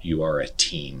about you are a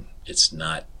team. It's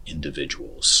not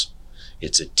individuals.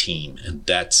 it's a team, and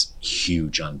that's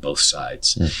huge on both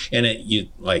sides. And you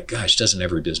like, gosh, doesn't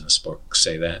every business book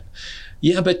say that?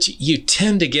 Yeah, but you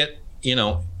tend to get,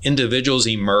 individuals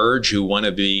emerge who want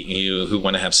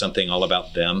to have something all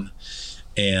about them,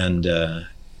 and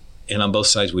on both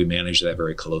sides we manage that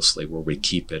very closely, where we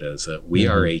keep it as we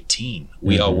are a team.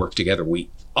 We all work together.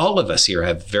 All of us here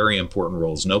have very important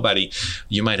roles. Nobody,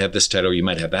 you might have this title, you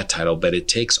might have that title, but it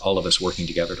takes all of us working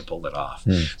together to pull it off.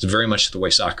 It's very much the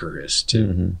way soccer is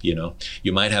too.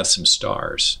 You might have some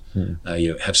stars,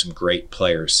 you have some great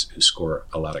players who score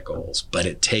a lot of goals, but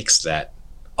it takes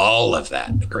all of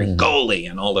that, the great goalie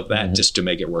and all of that, just to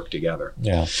make it work together.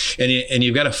 Yeah, and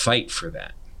you've got to fight for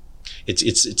that.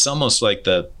 It's almost like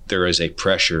there is a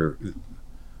pressure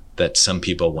that some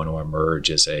people want to emerge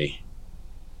as a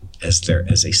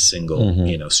single,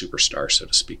 superstar, so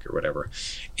to speak, or whatever,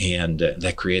 and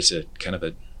that creates a kind of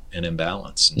an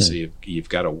imbalance. And so you've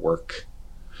got to work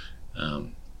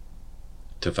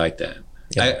to fight that.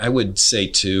 Yeah. I would say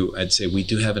too, we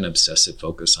do have an obsessive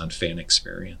focus on fan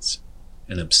experience.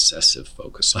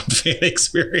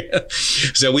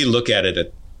 So we look at it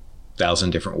 1,000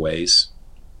 different ways,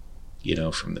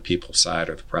 from the people side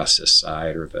or the process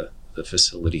side or the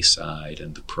facility side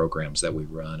and the programs that we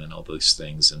run and all those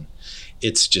things. And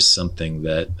it's just something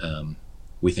that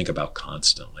we think about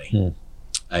constantly.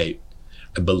 I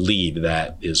believe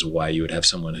that is why you would have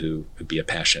someone who would be a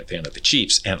passionate fan of the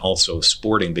Chiefs and also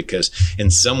sporting, because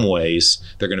in some ways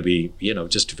they're going to be,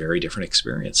 just very different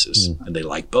experiences, and they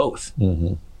like both.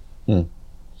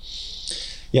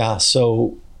 Yeah.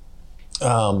 So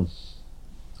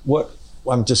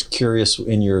I'm just curious,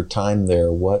 in your time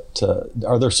there, what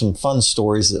are there some fun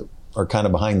stories that are kind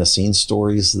of behind the scenes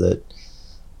stories that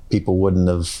people wouldn't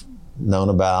have known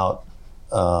about,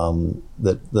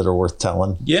 that are worth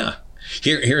telling? Yeah.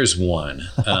 Here's one.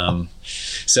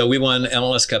 So we won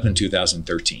MLS Cup in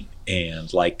 2013.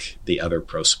 And like the other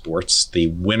pro sports, the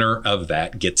winner of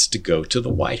that gets to go to the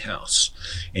White House,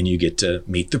 and you get to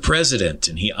meet the president,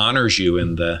 and he honors you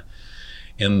in the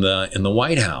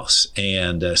White House.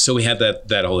 And so we had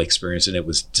that whole experience, and it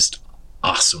was just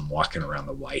awesome walking around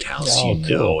the White House,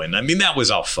 cool. And I mean, that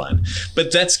was all fun,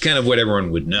 but that's kind of what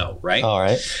everyone would know, right? All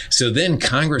right. So then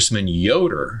Congressman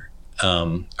Yoder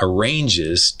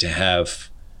arranges to have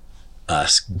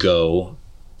us go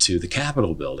to the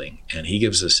Capitol building, and he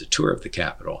gives us a tour of the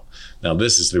Capitol. Now,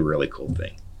 this is the really cool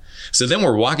thing. So then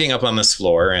we're walking up on this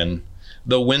floor, and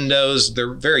the windows,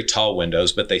 they're very tall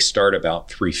windows, but they start about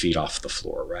 3 feet off the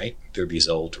floor, right? They're these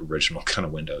old original kind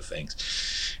of window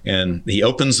things. And he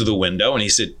opens the window and he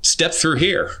said, "Step through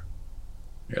here."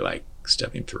 You're like,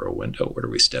 stepping through a window? What are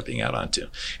we stepping out onto?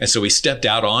 And so we stepped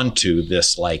out onto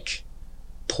this like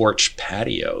porch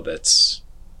patio that's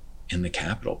in the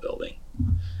Capitol building.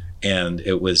 And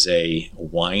it was a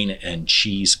wine and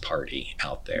cheese party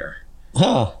out there.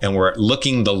 Huh. And we're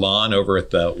looking the lawn over at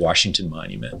the Washington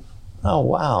Monument. Oh,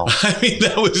 wow. I mean,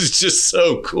 that was just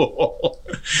so cool.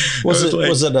 Was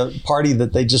it a party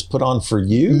that they just put on for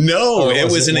you? No,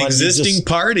 it was an existing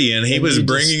party, and he was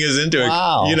bringing us into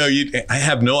wow. it. I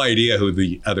have no idea who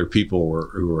the other people were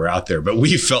who were out there, but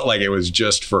we felt like it was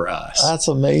just for us. That's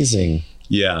amazing.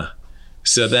 Yeah.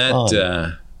 So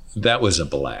that was a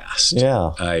blast.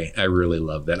 Yeah. I really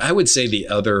love that. I would say the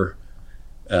other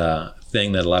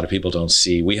thing that a lot of people don't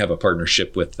see, we have a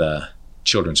partnership with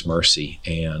Children's Mercy,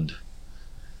 and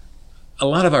a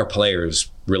lot of our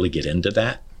players really get into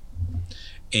that.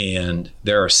 And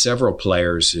there are several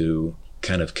players who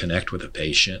kind of connect with a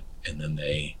patient, and then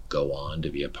they go on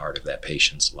to be a part of that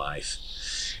patient's life.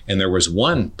 And there was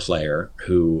one player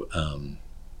who,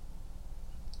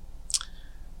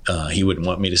 he wouldn't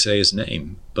want me to say his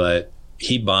name, but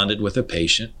he bonded with a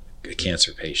patient, a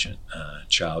cancer patient, a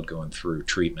child going through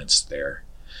treatments there.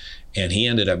 And he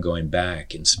ended up going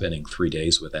back and spending 3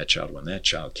 days with that child when that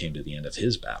child came to the end of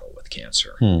his battle with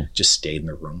cancer. Just stayed in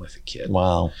the room with the kid.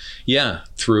 Wow. Yeah,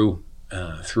 through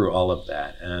all of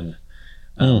that. And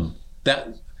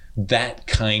that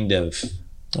kind of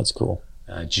that's cool.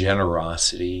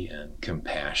 Generosity and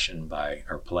compassion by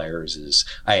our players is,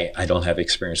 I don't have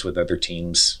experience with other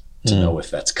teams to know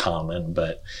if that's common,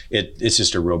 but it's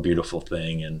just a real beautiful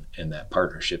thing. And that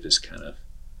partnership is kind of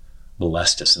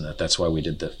blessed us in that. That's why we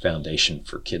did the Foundation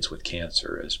for Kids with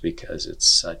Cancer, is because it's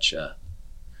such a,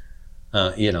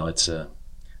 it's a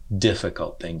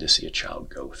difficult thing to see a child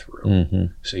go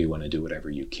through. So you want to do whatever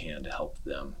you can to help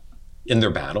them in their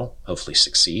battle, hopefully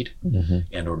succeed,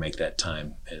 and or make that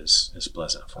time as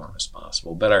pleasant for them as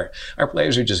possible. But our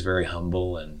players are just very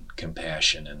humble and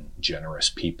compassionate and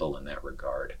generous people in that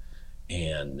regard.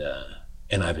 And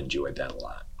I've enjoyed that a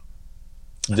lot.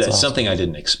 That's awesome. Something I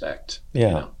didn't expect.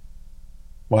 Yeah.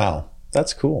 Wow.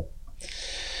 That's cool.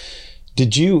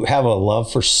 Did you have a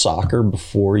love for soccer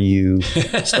before you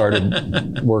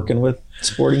started working with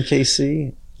Sporting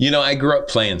KC? I grew up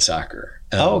playing soccer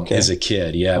as a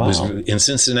kid. Yeah, wow. It was in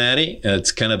Cincinnati.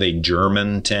 It's kind of a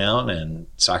German town, and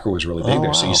soccer was really big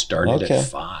there. So you started at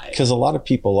 5. Because a lot of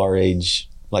people our age,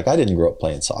 like I didn't grow up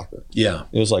playing soccer. Yeah.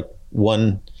 It was like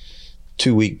 1-2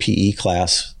 week PE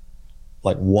class,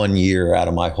 like 1 year out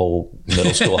of my whole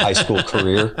middle school, high school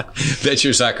career. That's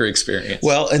your soccer experience.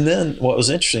 Well, and then what was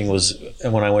interesting was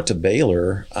when I went to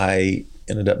Baylor, I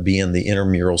ended up being the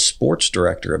intramural sports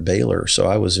director at Baylor. So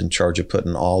I was in charge of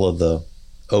putting all of the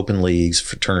open leagues,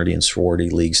 fraternity and sorority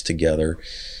leagues together,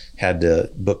 had to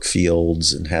book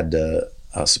fields and had to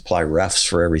supply refs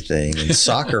for everything. And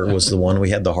soccer was the one we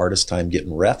had the hardest time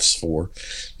getting refs for,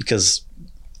 because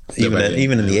even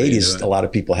in the 80s, a lot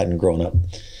of people hadn't grown up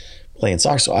playing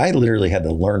soccer. So I literally had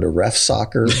to learn to ref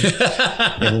soccer.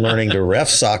 And learning to ref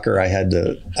soccer, I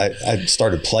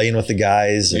started playing with the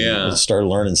guys and started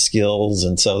learning skills.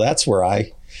 And so that's where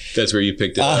you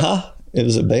picked it up. It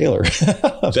was at Baylor.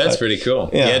 That's pretty cool.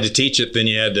 Yeah. You had to teach it, then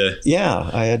you had to. Yeah,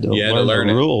 I had to learn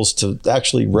the rules to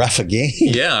actually ref a game.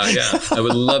 Yeah. I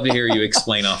would love to hear you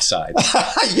explain offside.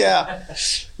 Yeah.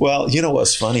 Well,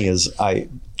 what's funny is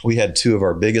we had 2 of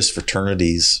our biggest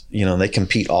fraternities, and they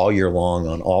compete all year long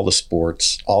on all the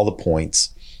sports, all the points,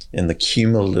 and the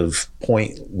cumulative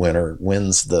point winner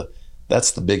wins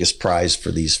that's the biggest prize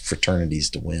for these fraternities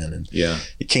to win. And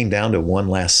it came down to one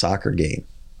last soccer game.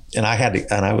 And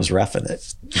I was reffing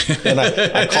it. And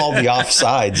I called the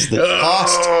offsides that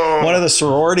cost one of the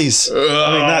sororities,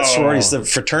 not sororities, the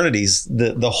fraternities,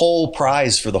 the whole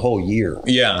prize for the whole year.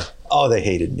 Yeah. Oh, they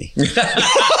hated me.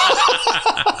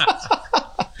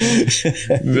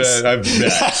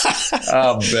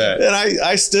 I'll bet. And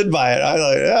I stood by it. Of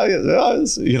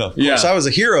course, I was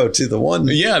a hero to the one.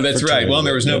 Yeah, that's right. Well,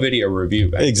 there was no video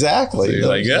review. Exactly. So you're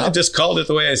like, I just called it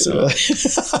the way I saw it.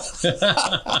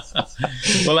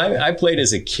 Well, I played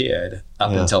as a kid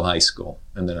up until high school,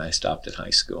 and then I stopped at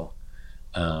high school.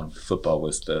 Football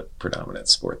was the predominant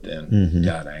sport then. Mm-hmm.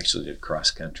 God, I actually did cross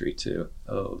country too.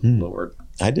 Oh, Lord.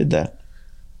 I did that.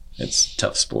 It's a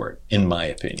tough sport, in my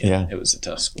opinion. Yeah. It was a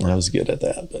tough sport. I was good at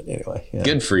that, but anyway. Yeah.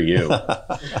 Good for you.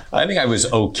 I think I was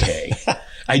okay.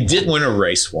 I did win a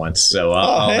race once, so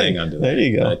I'll hang on to that. There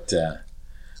you go.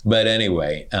 But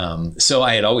anyway, so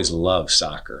I had always loved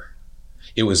soccer.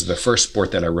 It was the first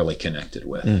sport that I really connected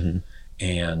with. Mm-hmm.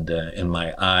 And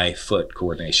my eye-foot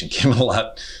coordination came a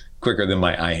lot quicker than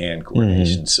my eye-hand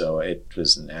coordination, so it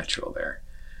was natural there.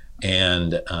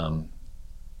 And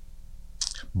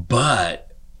but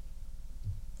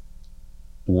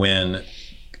when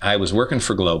I was working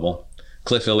for Global,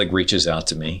 Cliff Illig reaches out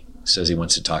to me, says he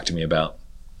wants to talk to me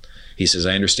he says,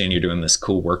 I understand you're doing this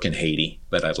cool work in Haiti,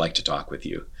 but I'd like to talk with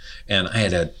you. And I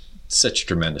had such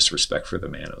tremendous respect for the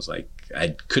man. I was like,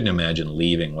 I couldn't imagine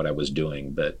leaving what I was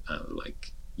doing, but I was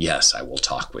like, yes, I will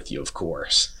talk with you, of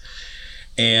course.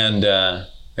 And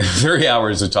 3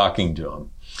 hours of talking to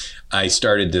him, I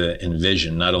started to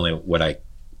envision not only what I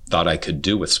thought I could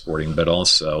do with sporting, but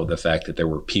also the fact that there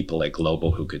were people at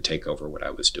Global who could take over what I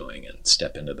was doing and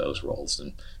step into those roles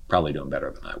and probably doing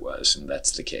better than I was. And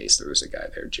that's the case. There was a guy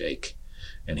there, Jake,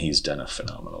 and he's done a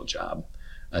phenomenal job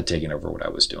taking over what I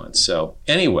was doing. So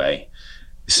anyway,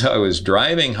 I was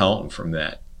driving home from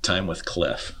that time with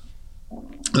Cliff,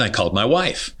 and I called my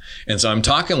wife. And so I'm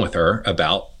talking with her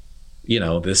about,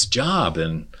 this job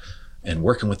and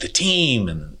working with the team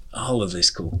and all of these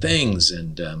cool things.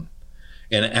 And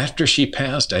after she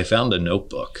passed, I found a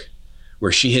notebook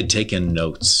where she had taken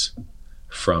notes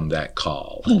from that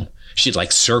call. She'd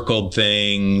circled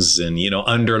things and,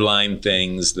 underlined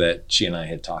things that she and I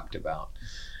had talked about.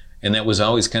 And that was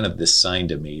always kind of this sign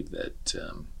to me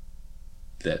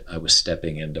that I was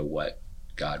stepping into what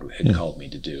God had called me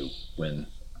to do when,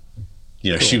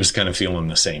 cool. She was kind of feeling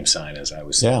the same sign as I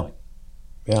was feeling.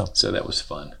 Yeah. So that was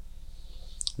fun.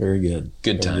 Very good.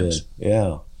 Good Very times. Good.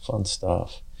 Yeah. Fun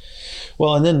stuff.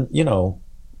 Well, and then,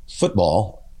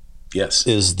 football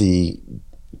is the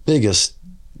biggest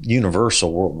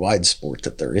universal worldwide sport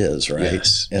that there is, right?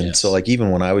 Yes, and so even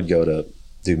when I would go to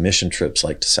do mission trips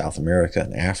to South America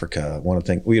and Africa, one of the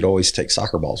things, we'd always take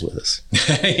soccer balls with us.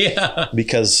 Yeah.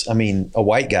 Because, a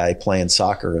white guy playing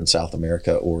soccer in South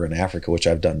America or in Africa, which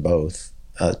I've done both,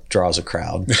 draws a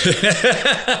crowd.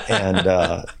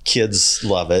 And kids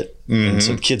love it. Mm-hmm. And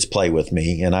so kids play with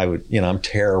me, and I would, I'm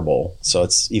terrible. So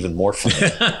it's even more fun,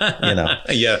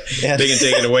 Yeah. And they can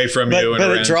take it away from you.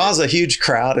 But it draws a huge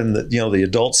crowd, and the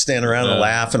adults stand around and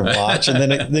laugh and watch. And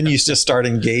then you just start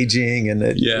engaging, and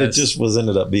it just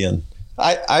ended up being,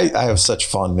 I have such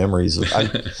fond memories.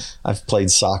 I've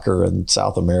played soccer in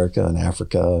South America and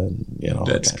Africa, and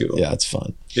that's cool. Yeah, it's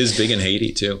fun. It was big in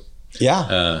Haiti too.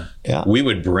 Yeah, yeah. We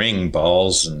would bring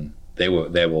balls, and they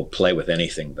will play with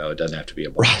anything though. It doesn't have to be a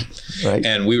ball. Right.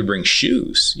 And we would bring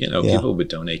shoes. People would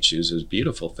donate shoes. It was a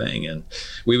beautiful thing, and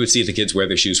we would see the kids wear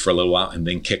their shoes for a little while and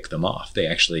then kick them off. They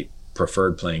actually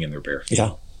preferred playing in their bare feet.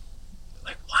 Yeah.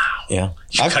 Like, wow. Yeah.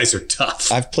 You guys are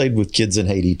tough. I've played with kids in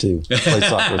Haiti too. Played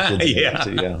soccer with kids in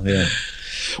Haiti too. Yeah.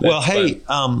 Well, hey,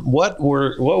 what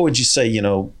would you say,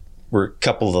 were a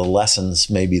couple of the lessons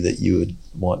maybe that you would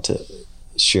want to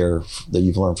share that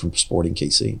you've learned from sporting,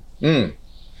 KC?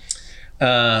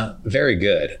 Very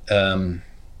good.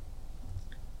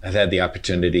 I've had the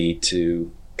opportunity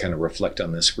to kind of reflect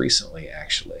on this recently,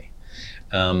 actually.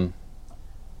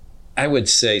 I would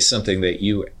say something that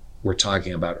you were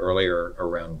talking about earlier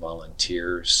around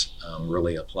volunteers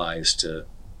really applies to,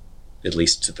 at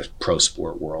least to the pro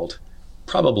sport world,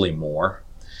 probably more.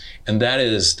 And that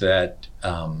is that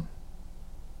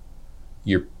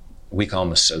we call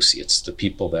them associates, the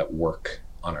people that work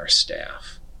on our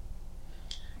staff.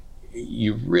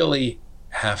 You really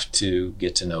have to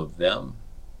get to know them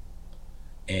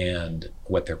and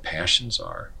what their passions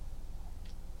are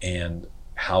and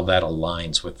how that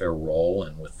aligns with their role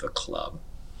and with the club.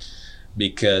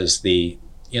 Because the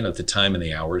time and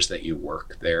the hours that you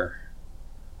work there,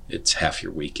 it's half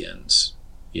your weekends,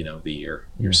 the year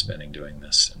you're spending doing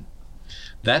this. And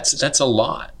that's a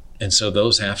lot. And so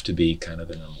those have to be kind of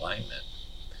in alignment.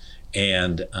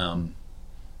 And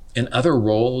in other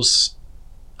roles,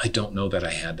 I don't know that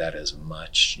I had that as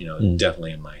much,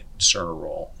 definitely in my Cerner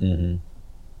role. Mm-hmm.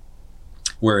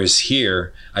 Whereas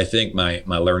here, I think my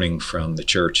learning from the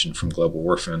church and from Global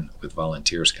Orphan with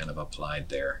volunteers kind of applied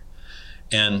there.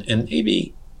 And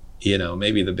maybe,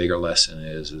 maybe the bigger lesson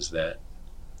is that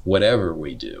whatever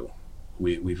we do,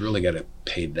 we've really got to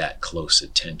pay that close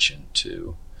attention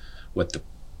to what the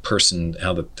person,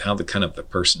 how the kind of the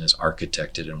person is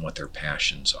architected and what their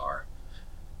passions are,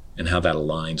 and how that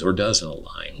aligns or doesn't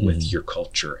align with your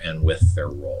culture and with their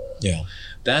role. Yeah,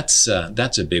 that's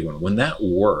a big one. When that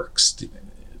works,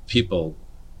 people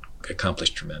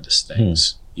accomplish tremendous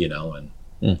things,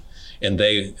 and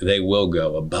they will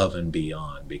go above and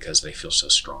beyond because they feel so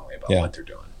strongly about what they're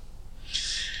doing.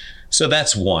 So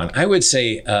that's one. I would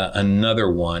say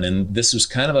another one, and this was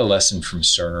kind of a lesson from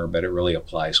Cerner, but it really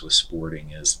applies with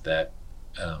sporting, is that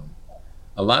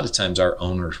a lot of times our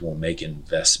owners will make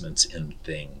investments in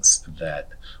things that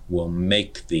will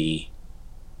make the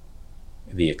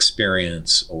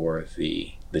experience or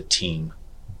the team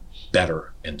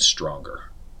better and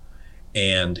stronger.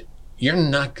 And you're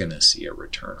not going to see a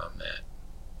return on that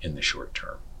in the short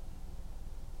term.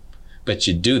 But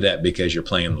you do that because you're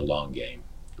playing the long game,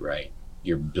 right?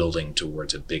 You're building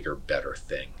towards a bigger, better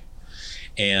thing.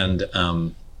 And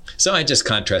so I just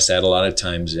contrast that a lot of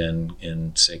times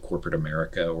in say, corporate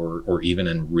America or even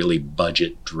in really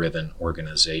budget-driven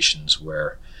organizations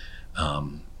where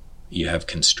you have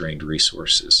constrained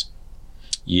resources.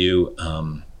 You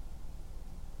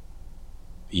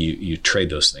trade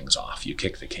those things off. You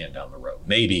kick the can down the road.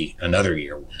 Maybe another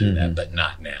year we'll do that, but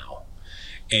not now.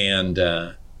 And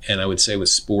I would say with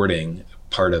sporting,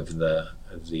 part of the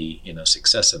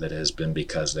success of it has been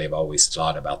because they've always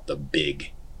thought about the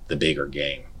bigger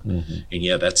game. And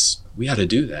we ought to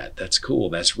do that. That's cool.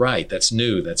 That's right. That's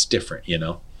new. That's different.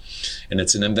 And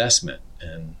it's an investment,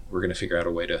 and we're going to figure out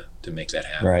a way to make that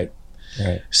happen. Right.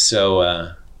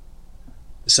 So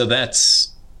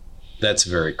that's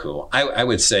very cool. I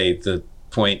would say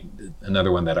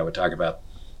another one that I talked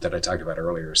about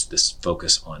earlier is this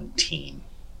focus on team.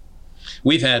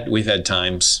 We've had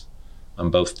times on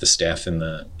both the staff and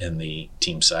the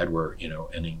team side where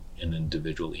an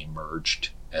individual emerged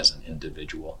as an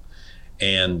individual,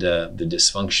 and the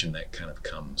dysfunction that kind of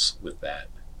comes with that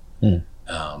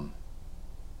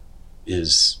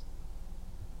is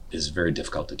very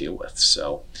difficult to deal with.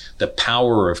 So the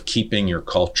power of keeping your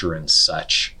culture and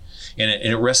such, and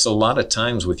it rests a lot of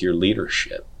times with your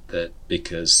leadership,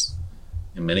 because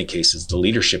in many cases the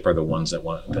leadership are the ones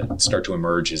that start to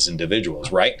emerge as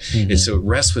individuals, right? And so it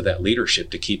rests with that leadership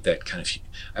to keep that kind of,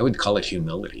 I would call it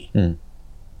humility.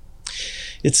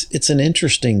 It's an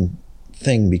interesting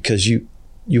thing because you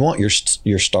want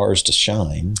your stars to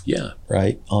shine. Yeah.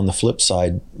 Right. On the flip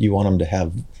side, you want them to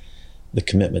have the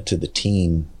commitment to the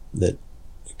team that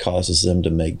causes them to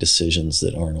make decisions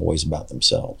that aren't always about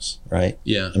themselves. Right.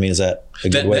 Yeah. I mean, is that a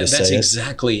good way to say it? That's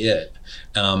exactly it.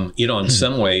 In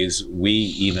some ways, we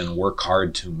even work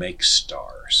hard to make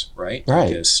stars. stars, right? Right.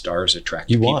 Because stars attract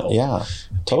You people. want, yeah,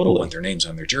 People totally. want their names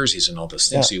on their jerseys and all those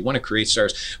things. Yeah. So you want to create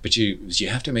stars, but you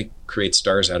have to create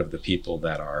stars out of the people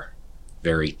that are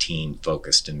very team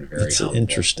focused and very It's an humble.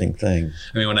 interesting thing.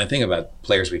 I mean, when I think about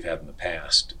players we've had in the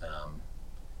past,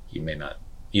 you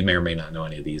may or may not know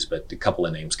any of these, but a couple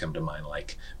of names come to mind,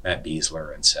 like Matt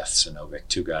Beasler and Seth Sinovic,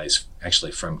 two guys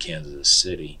actually from Kansas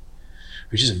City,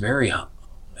 who just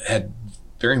had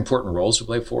very important roles to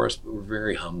play for us, but were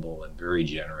very humble and very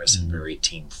generous and very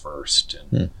team first.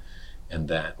 And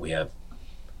that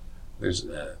there's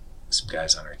some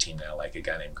guys on our team now, like a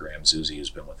guy named Graham Zuzi, who's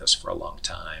been with us for a long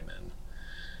time,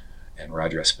 and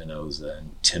Roger Espinoza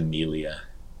and Tim Melia.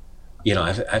 You know,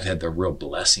 I've had the real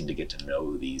blessing to get to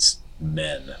know these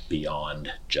men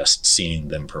beyond just seeing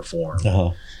them perform.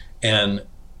 And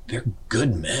they're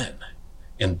good men.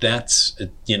 And that's,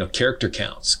 character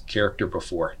counts. Character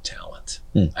before talent,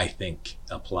 I think,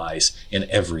 applies in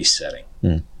every setting,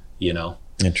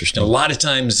 Interesting. And a lot of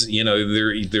times,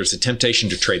 there's a temptation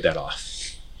to trade that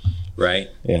off, right?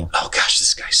 Yeah. Oh, gosh,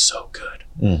 this guy's so good.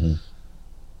 Mm-hmm.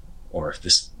 Or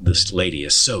this lady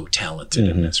is so talented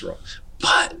in this role.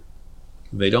 But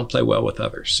they don't play well with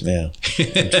others. Yeah.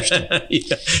 Interesting.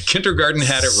 Yeah. Kindergarten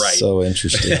had it right. So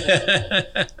interesting.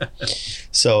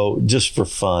 So just for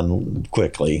fun,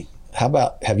 quickly,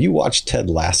 have you watched Ted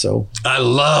Lasso? I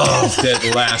love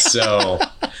Ted Lasso.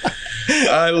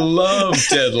 I love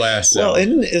Ted Lasso. Well,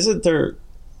 isn't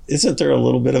there a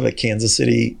little bit of a Kansas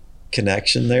City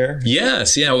connection there?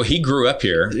 Yes. Yeah. Well, he grew up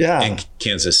here Yeah. in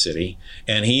Kansas City,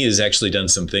 and he has actually done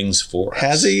some things for us.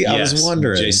 Has he? I Yes, was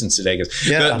wondering. Jason Sudeikis.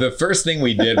 Yeah. The first thing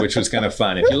we did, which was kind of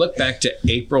fun, if you look back to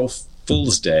April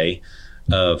Fool's Day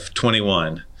of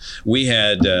 21, we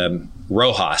had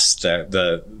Rojas,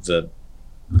 the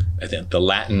I think the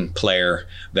Latin player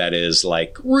that is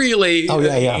like really. Oh,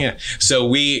 yeah. So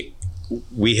we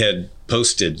had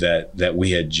posted that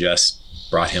we had just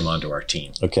brought him onto our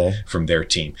team. Okay. From their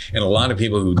team. And a lot of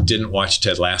people who didn't watch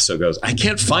Ted Lasso goes, I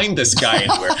can't find this guy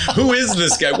anywhere. Who is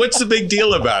this guy? What's the big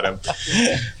deal about him?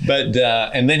 But,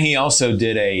 and then he also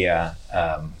did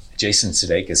Jason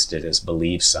Sudeikis did his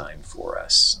Believe sign for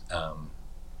us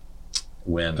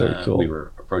when cool. we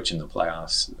were approaching the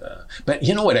playoffs. But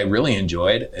you know what I really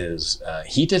enjoyed is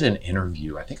he did an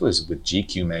interview, I think it was with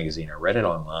GQ magazine, I read it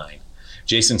online,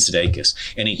 Jason Sudeikis,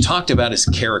 and he talked about his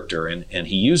character, and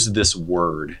he used this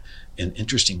word, an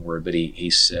interesting word, but he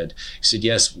said,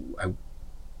 yes,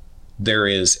 there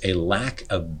is a lack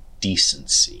of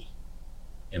decency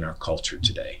in our culture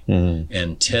today,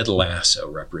 and Ted Lasso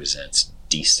represents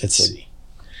decency.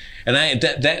 And I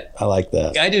like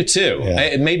that. I do too. Yeah.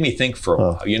 It made me think for a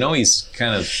while. He's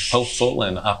kind of hopeful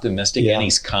and optimistic, and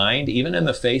he's kind, even in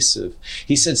the face of.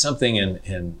 He said something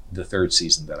in the third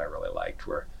season that I really liked,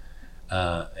 where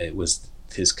it was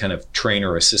his kind of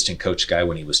trainer, assistant coach guy,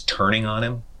 when he was turning on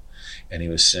him, and he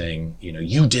was saying,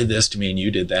 you did this to me and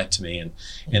you did that to me,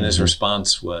 and his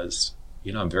response was,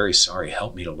 I'm very sorry.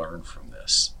 Help me to learn from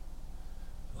this.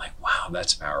 Like, wow,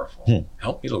 that's powerful.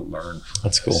 Help me to learn from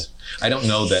That's this. cool. I don't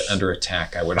know that under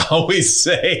attack I would always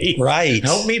say, Right.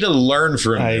 help me to learn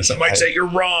from this. I might say you're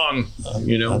wrong.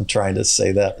 I'm trying to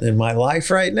say that in my life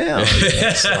right now.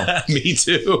 Me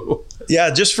too.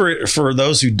 Yeah, just for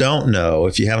those who don't know,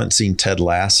 if you haven't seen Ted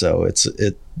Lasso, it's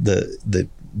the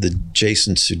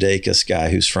Jason Sudeikis guy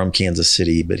who's from Kansas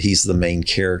City, but he's the main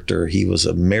character. He was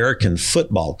an American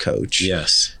football coach.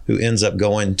 Yes. Who ends up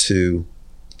going to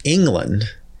England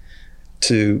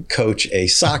to coach a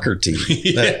soccer team,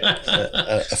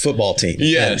 a football team.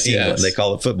 Yes, in England. yes. They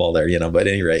call it football there, but at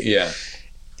any rate. Yeah.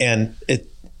 And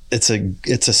it's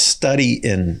a study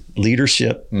in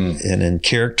leadership and in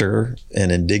character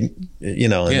and in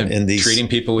in these treating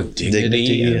people with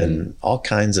dignity and all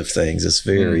kinds of things. It's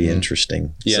very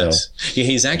interesting. Yes. So,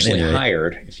 he's actually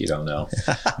hired, if you don't know,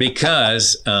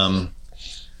 because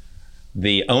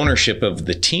the ownership of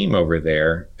the team over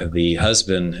there, the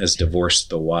husband has divorced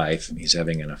the wife. He's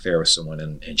having an affair with someone,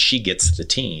 and she gets the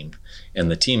team. And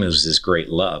the team is his great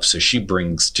love. So she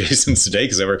brings Jason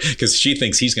Sudeikis over because she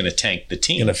thinks he's going to tank the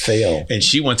team. Going to fail. And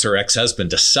she wants her ex-husband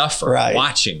to suffer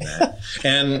watching that.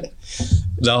 And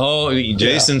the whole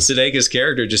Jason Sudeikis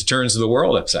character just turns the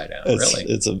world upside down, really.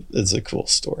 It's a cool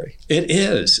story. It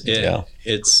is.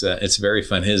 It's very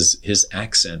fun. His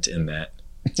accent in that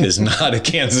is not a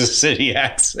Kansas City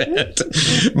accent,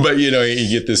 but you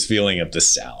get this feeling of the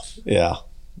South. Yeah.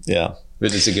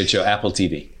 But it's a good show. Apple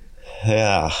TV.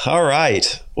 Yeah. All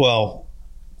right. Well,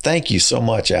 thank you so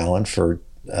much, Alan, for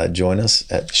joining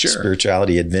us at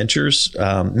Spirituality Adventures.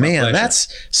 Man,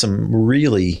 that's some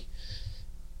really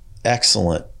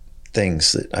excellent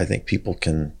things that I think people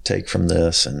can take from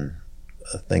this, and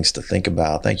things to think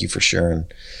about. Thank you for sharing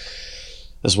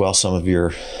as well some of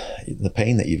the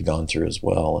pain that you've gone through as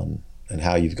well, and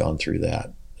how you've gone through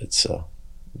that. It's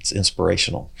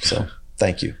inspirational. So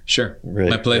thank you. Sure. Really,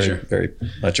 my pleasure. Very,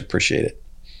 very much appreciate it.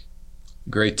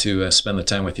 Great to spend the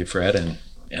time with you, Fred, and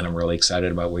I'm really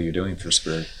excited about what you're doing for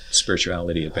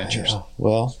Spirituality Adventures.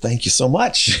 Well, thank you so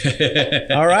much.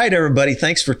 All right, everybody.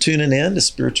 Thanks for tuning in to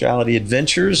Spirituality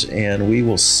Adventures, and we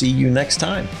will see you next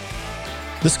time.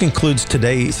 This concludes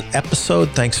today's episode.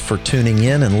 Thanks for tuning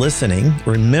in and listening.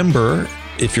 Remember,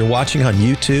 if you're watching on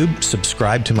YouTube,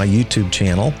 subscribe to my YouTube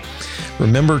channel.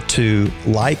 Remember to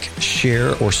like,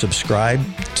 share, or subscribe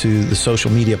to the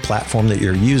social media platform that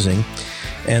you're using.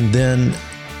 And then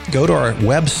go to our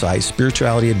website,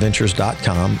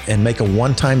 spiritualityadventures.com, and make a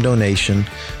one-time donation,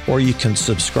 or you can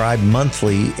subscribe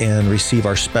monthly and receive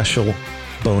our special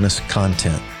bonus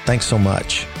content. Thanks so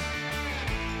much.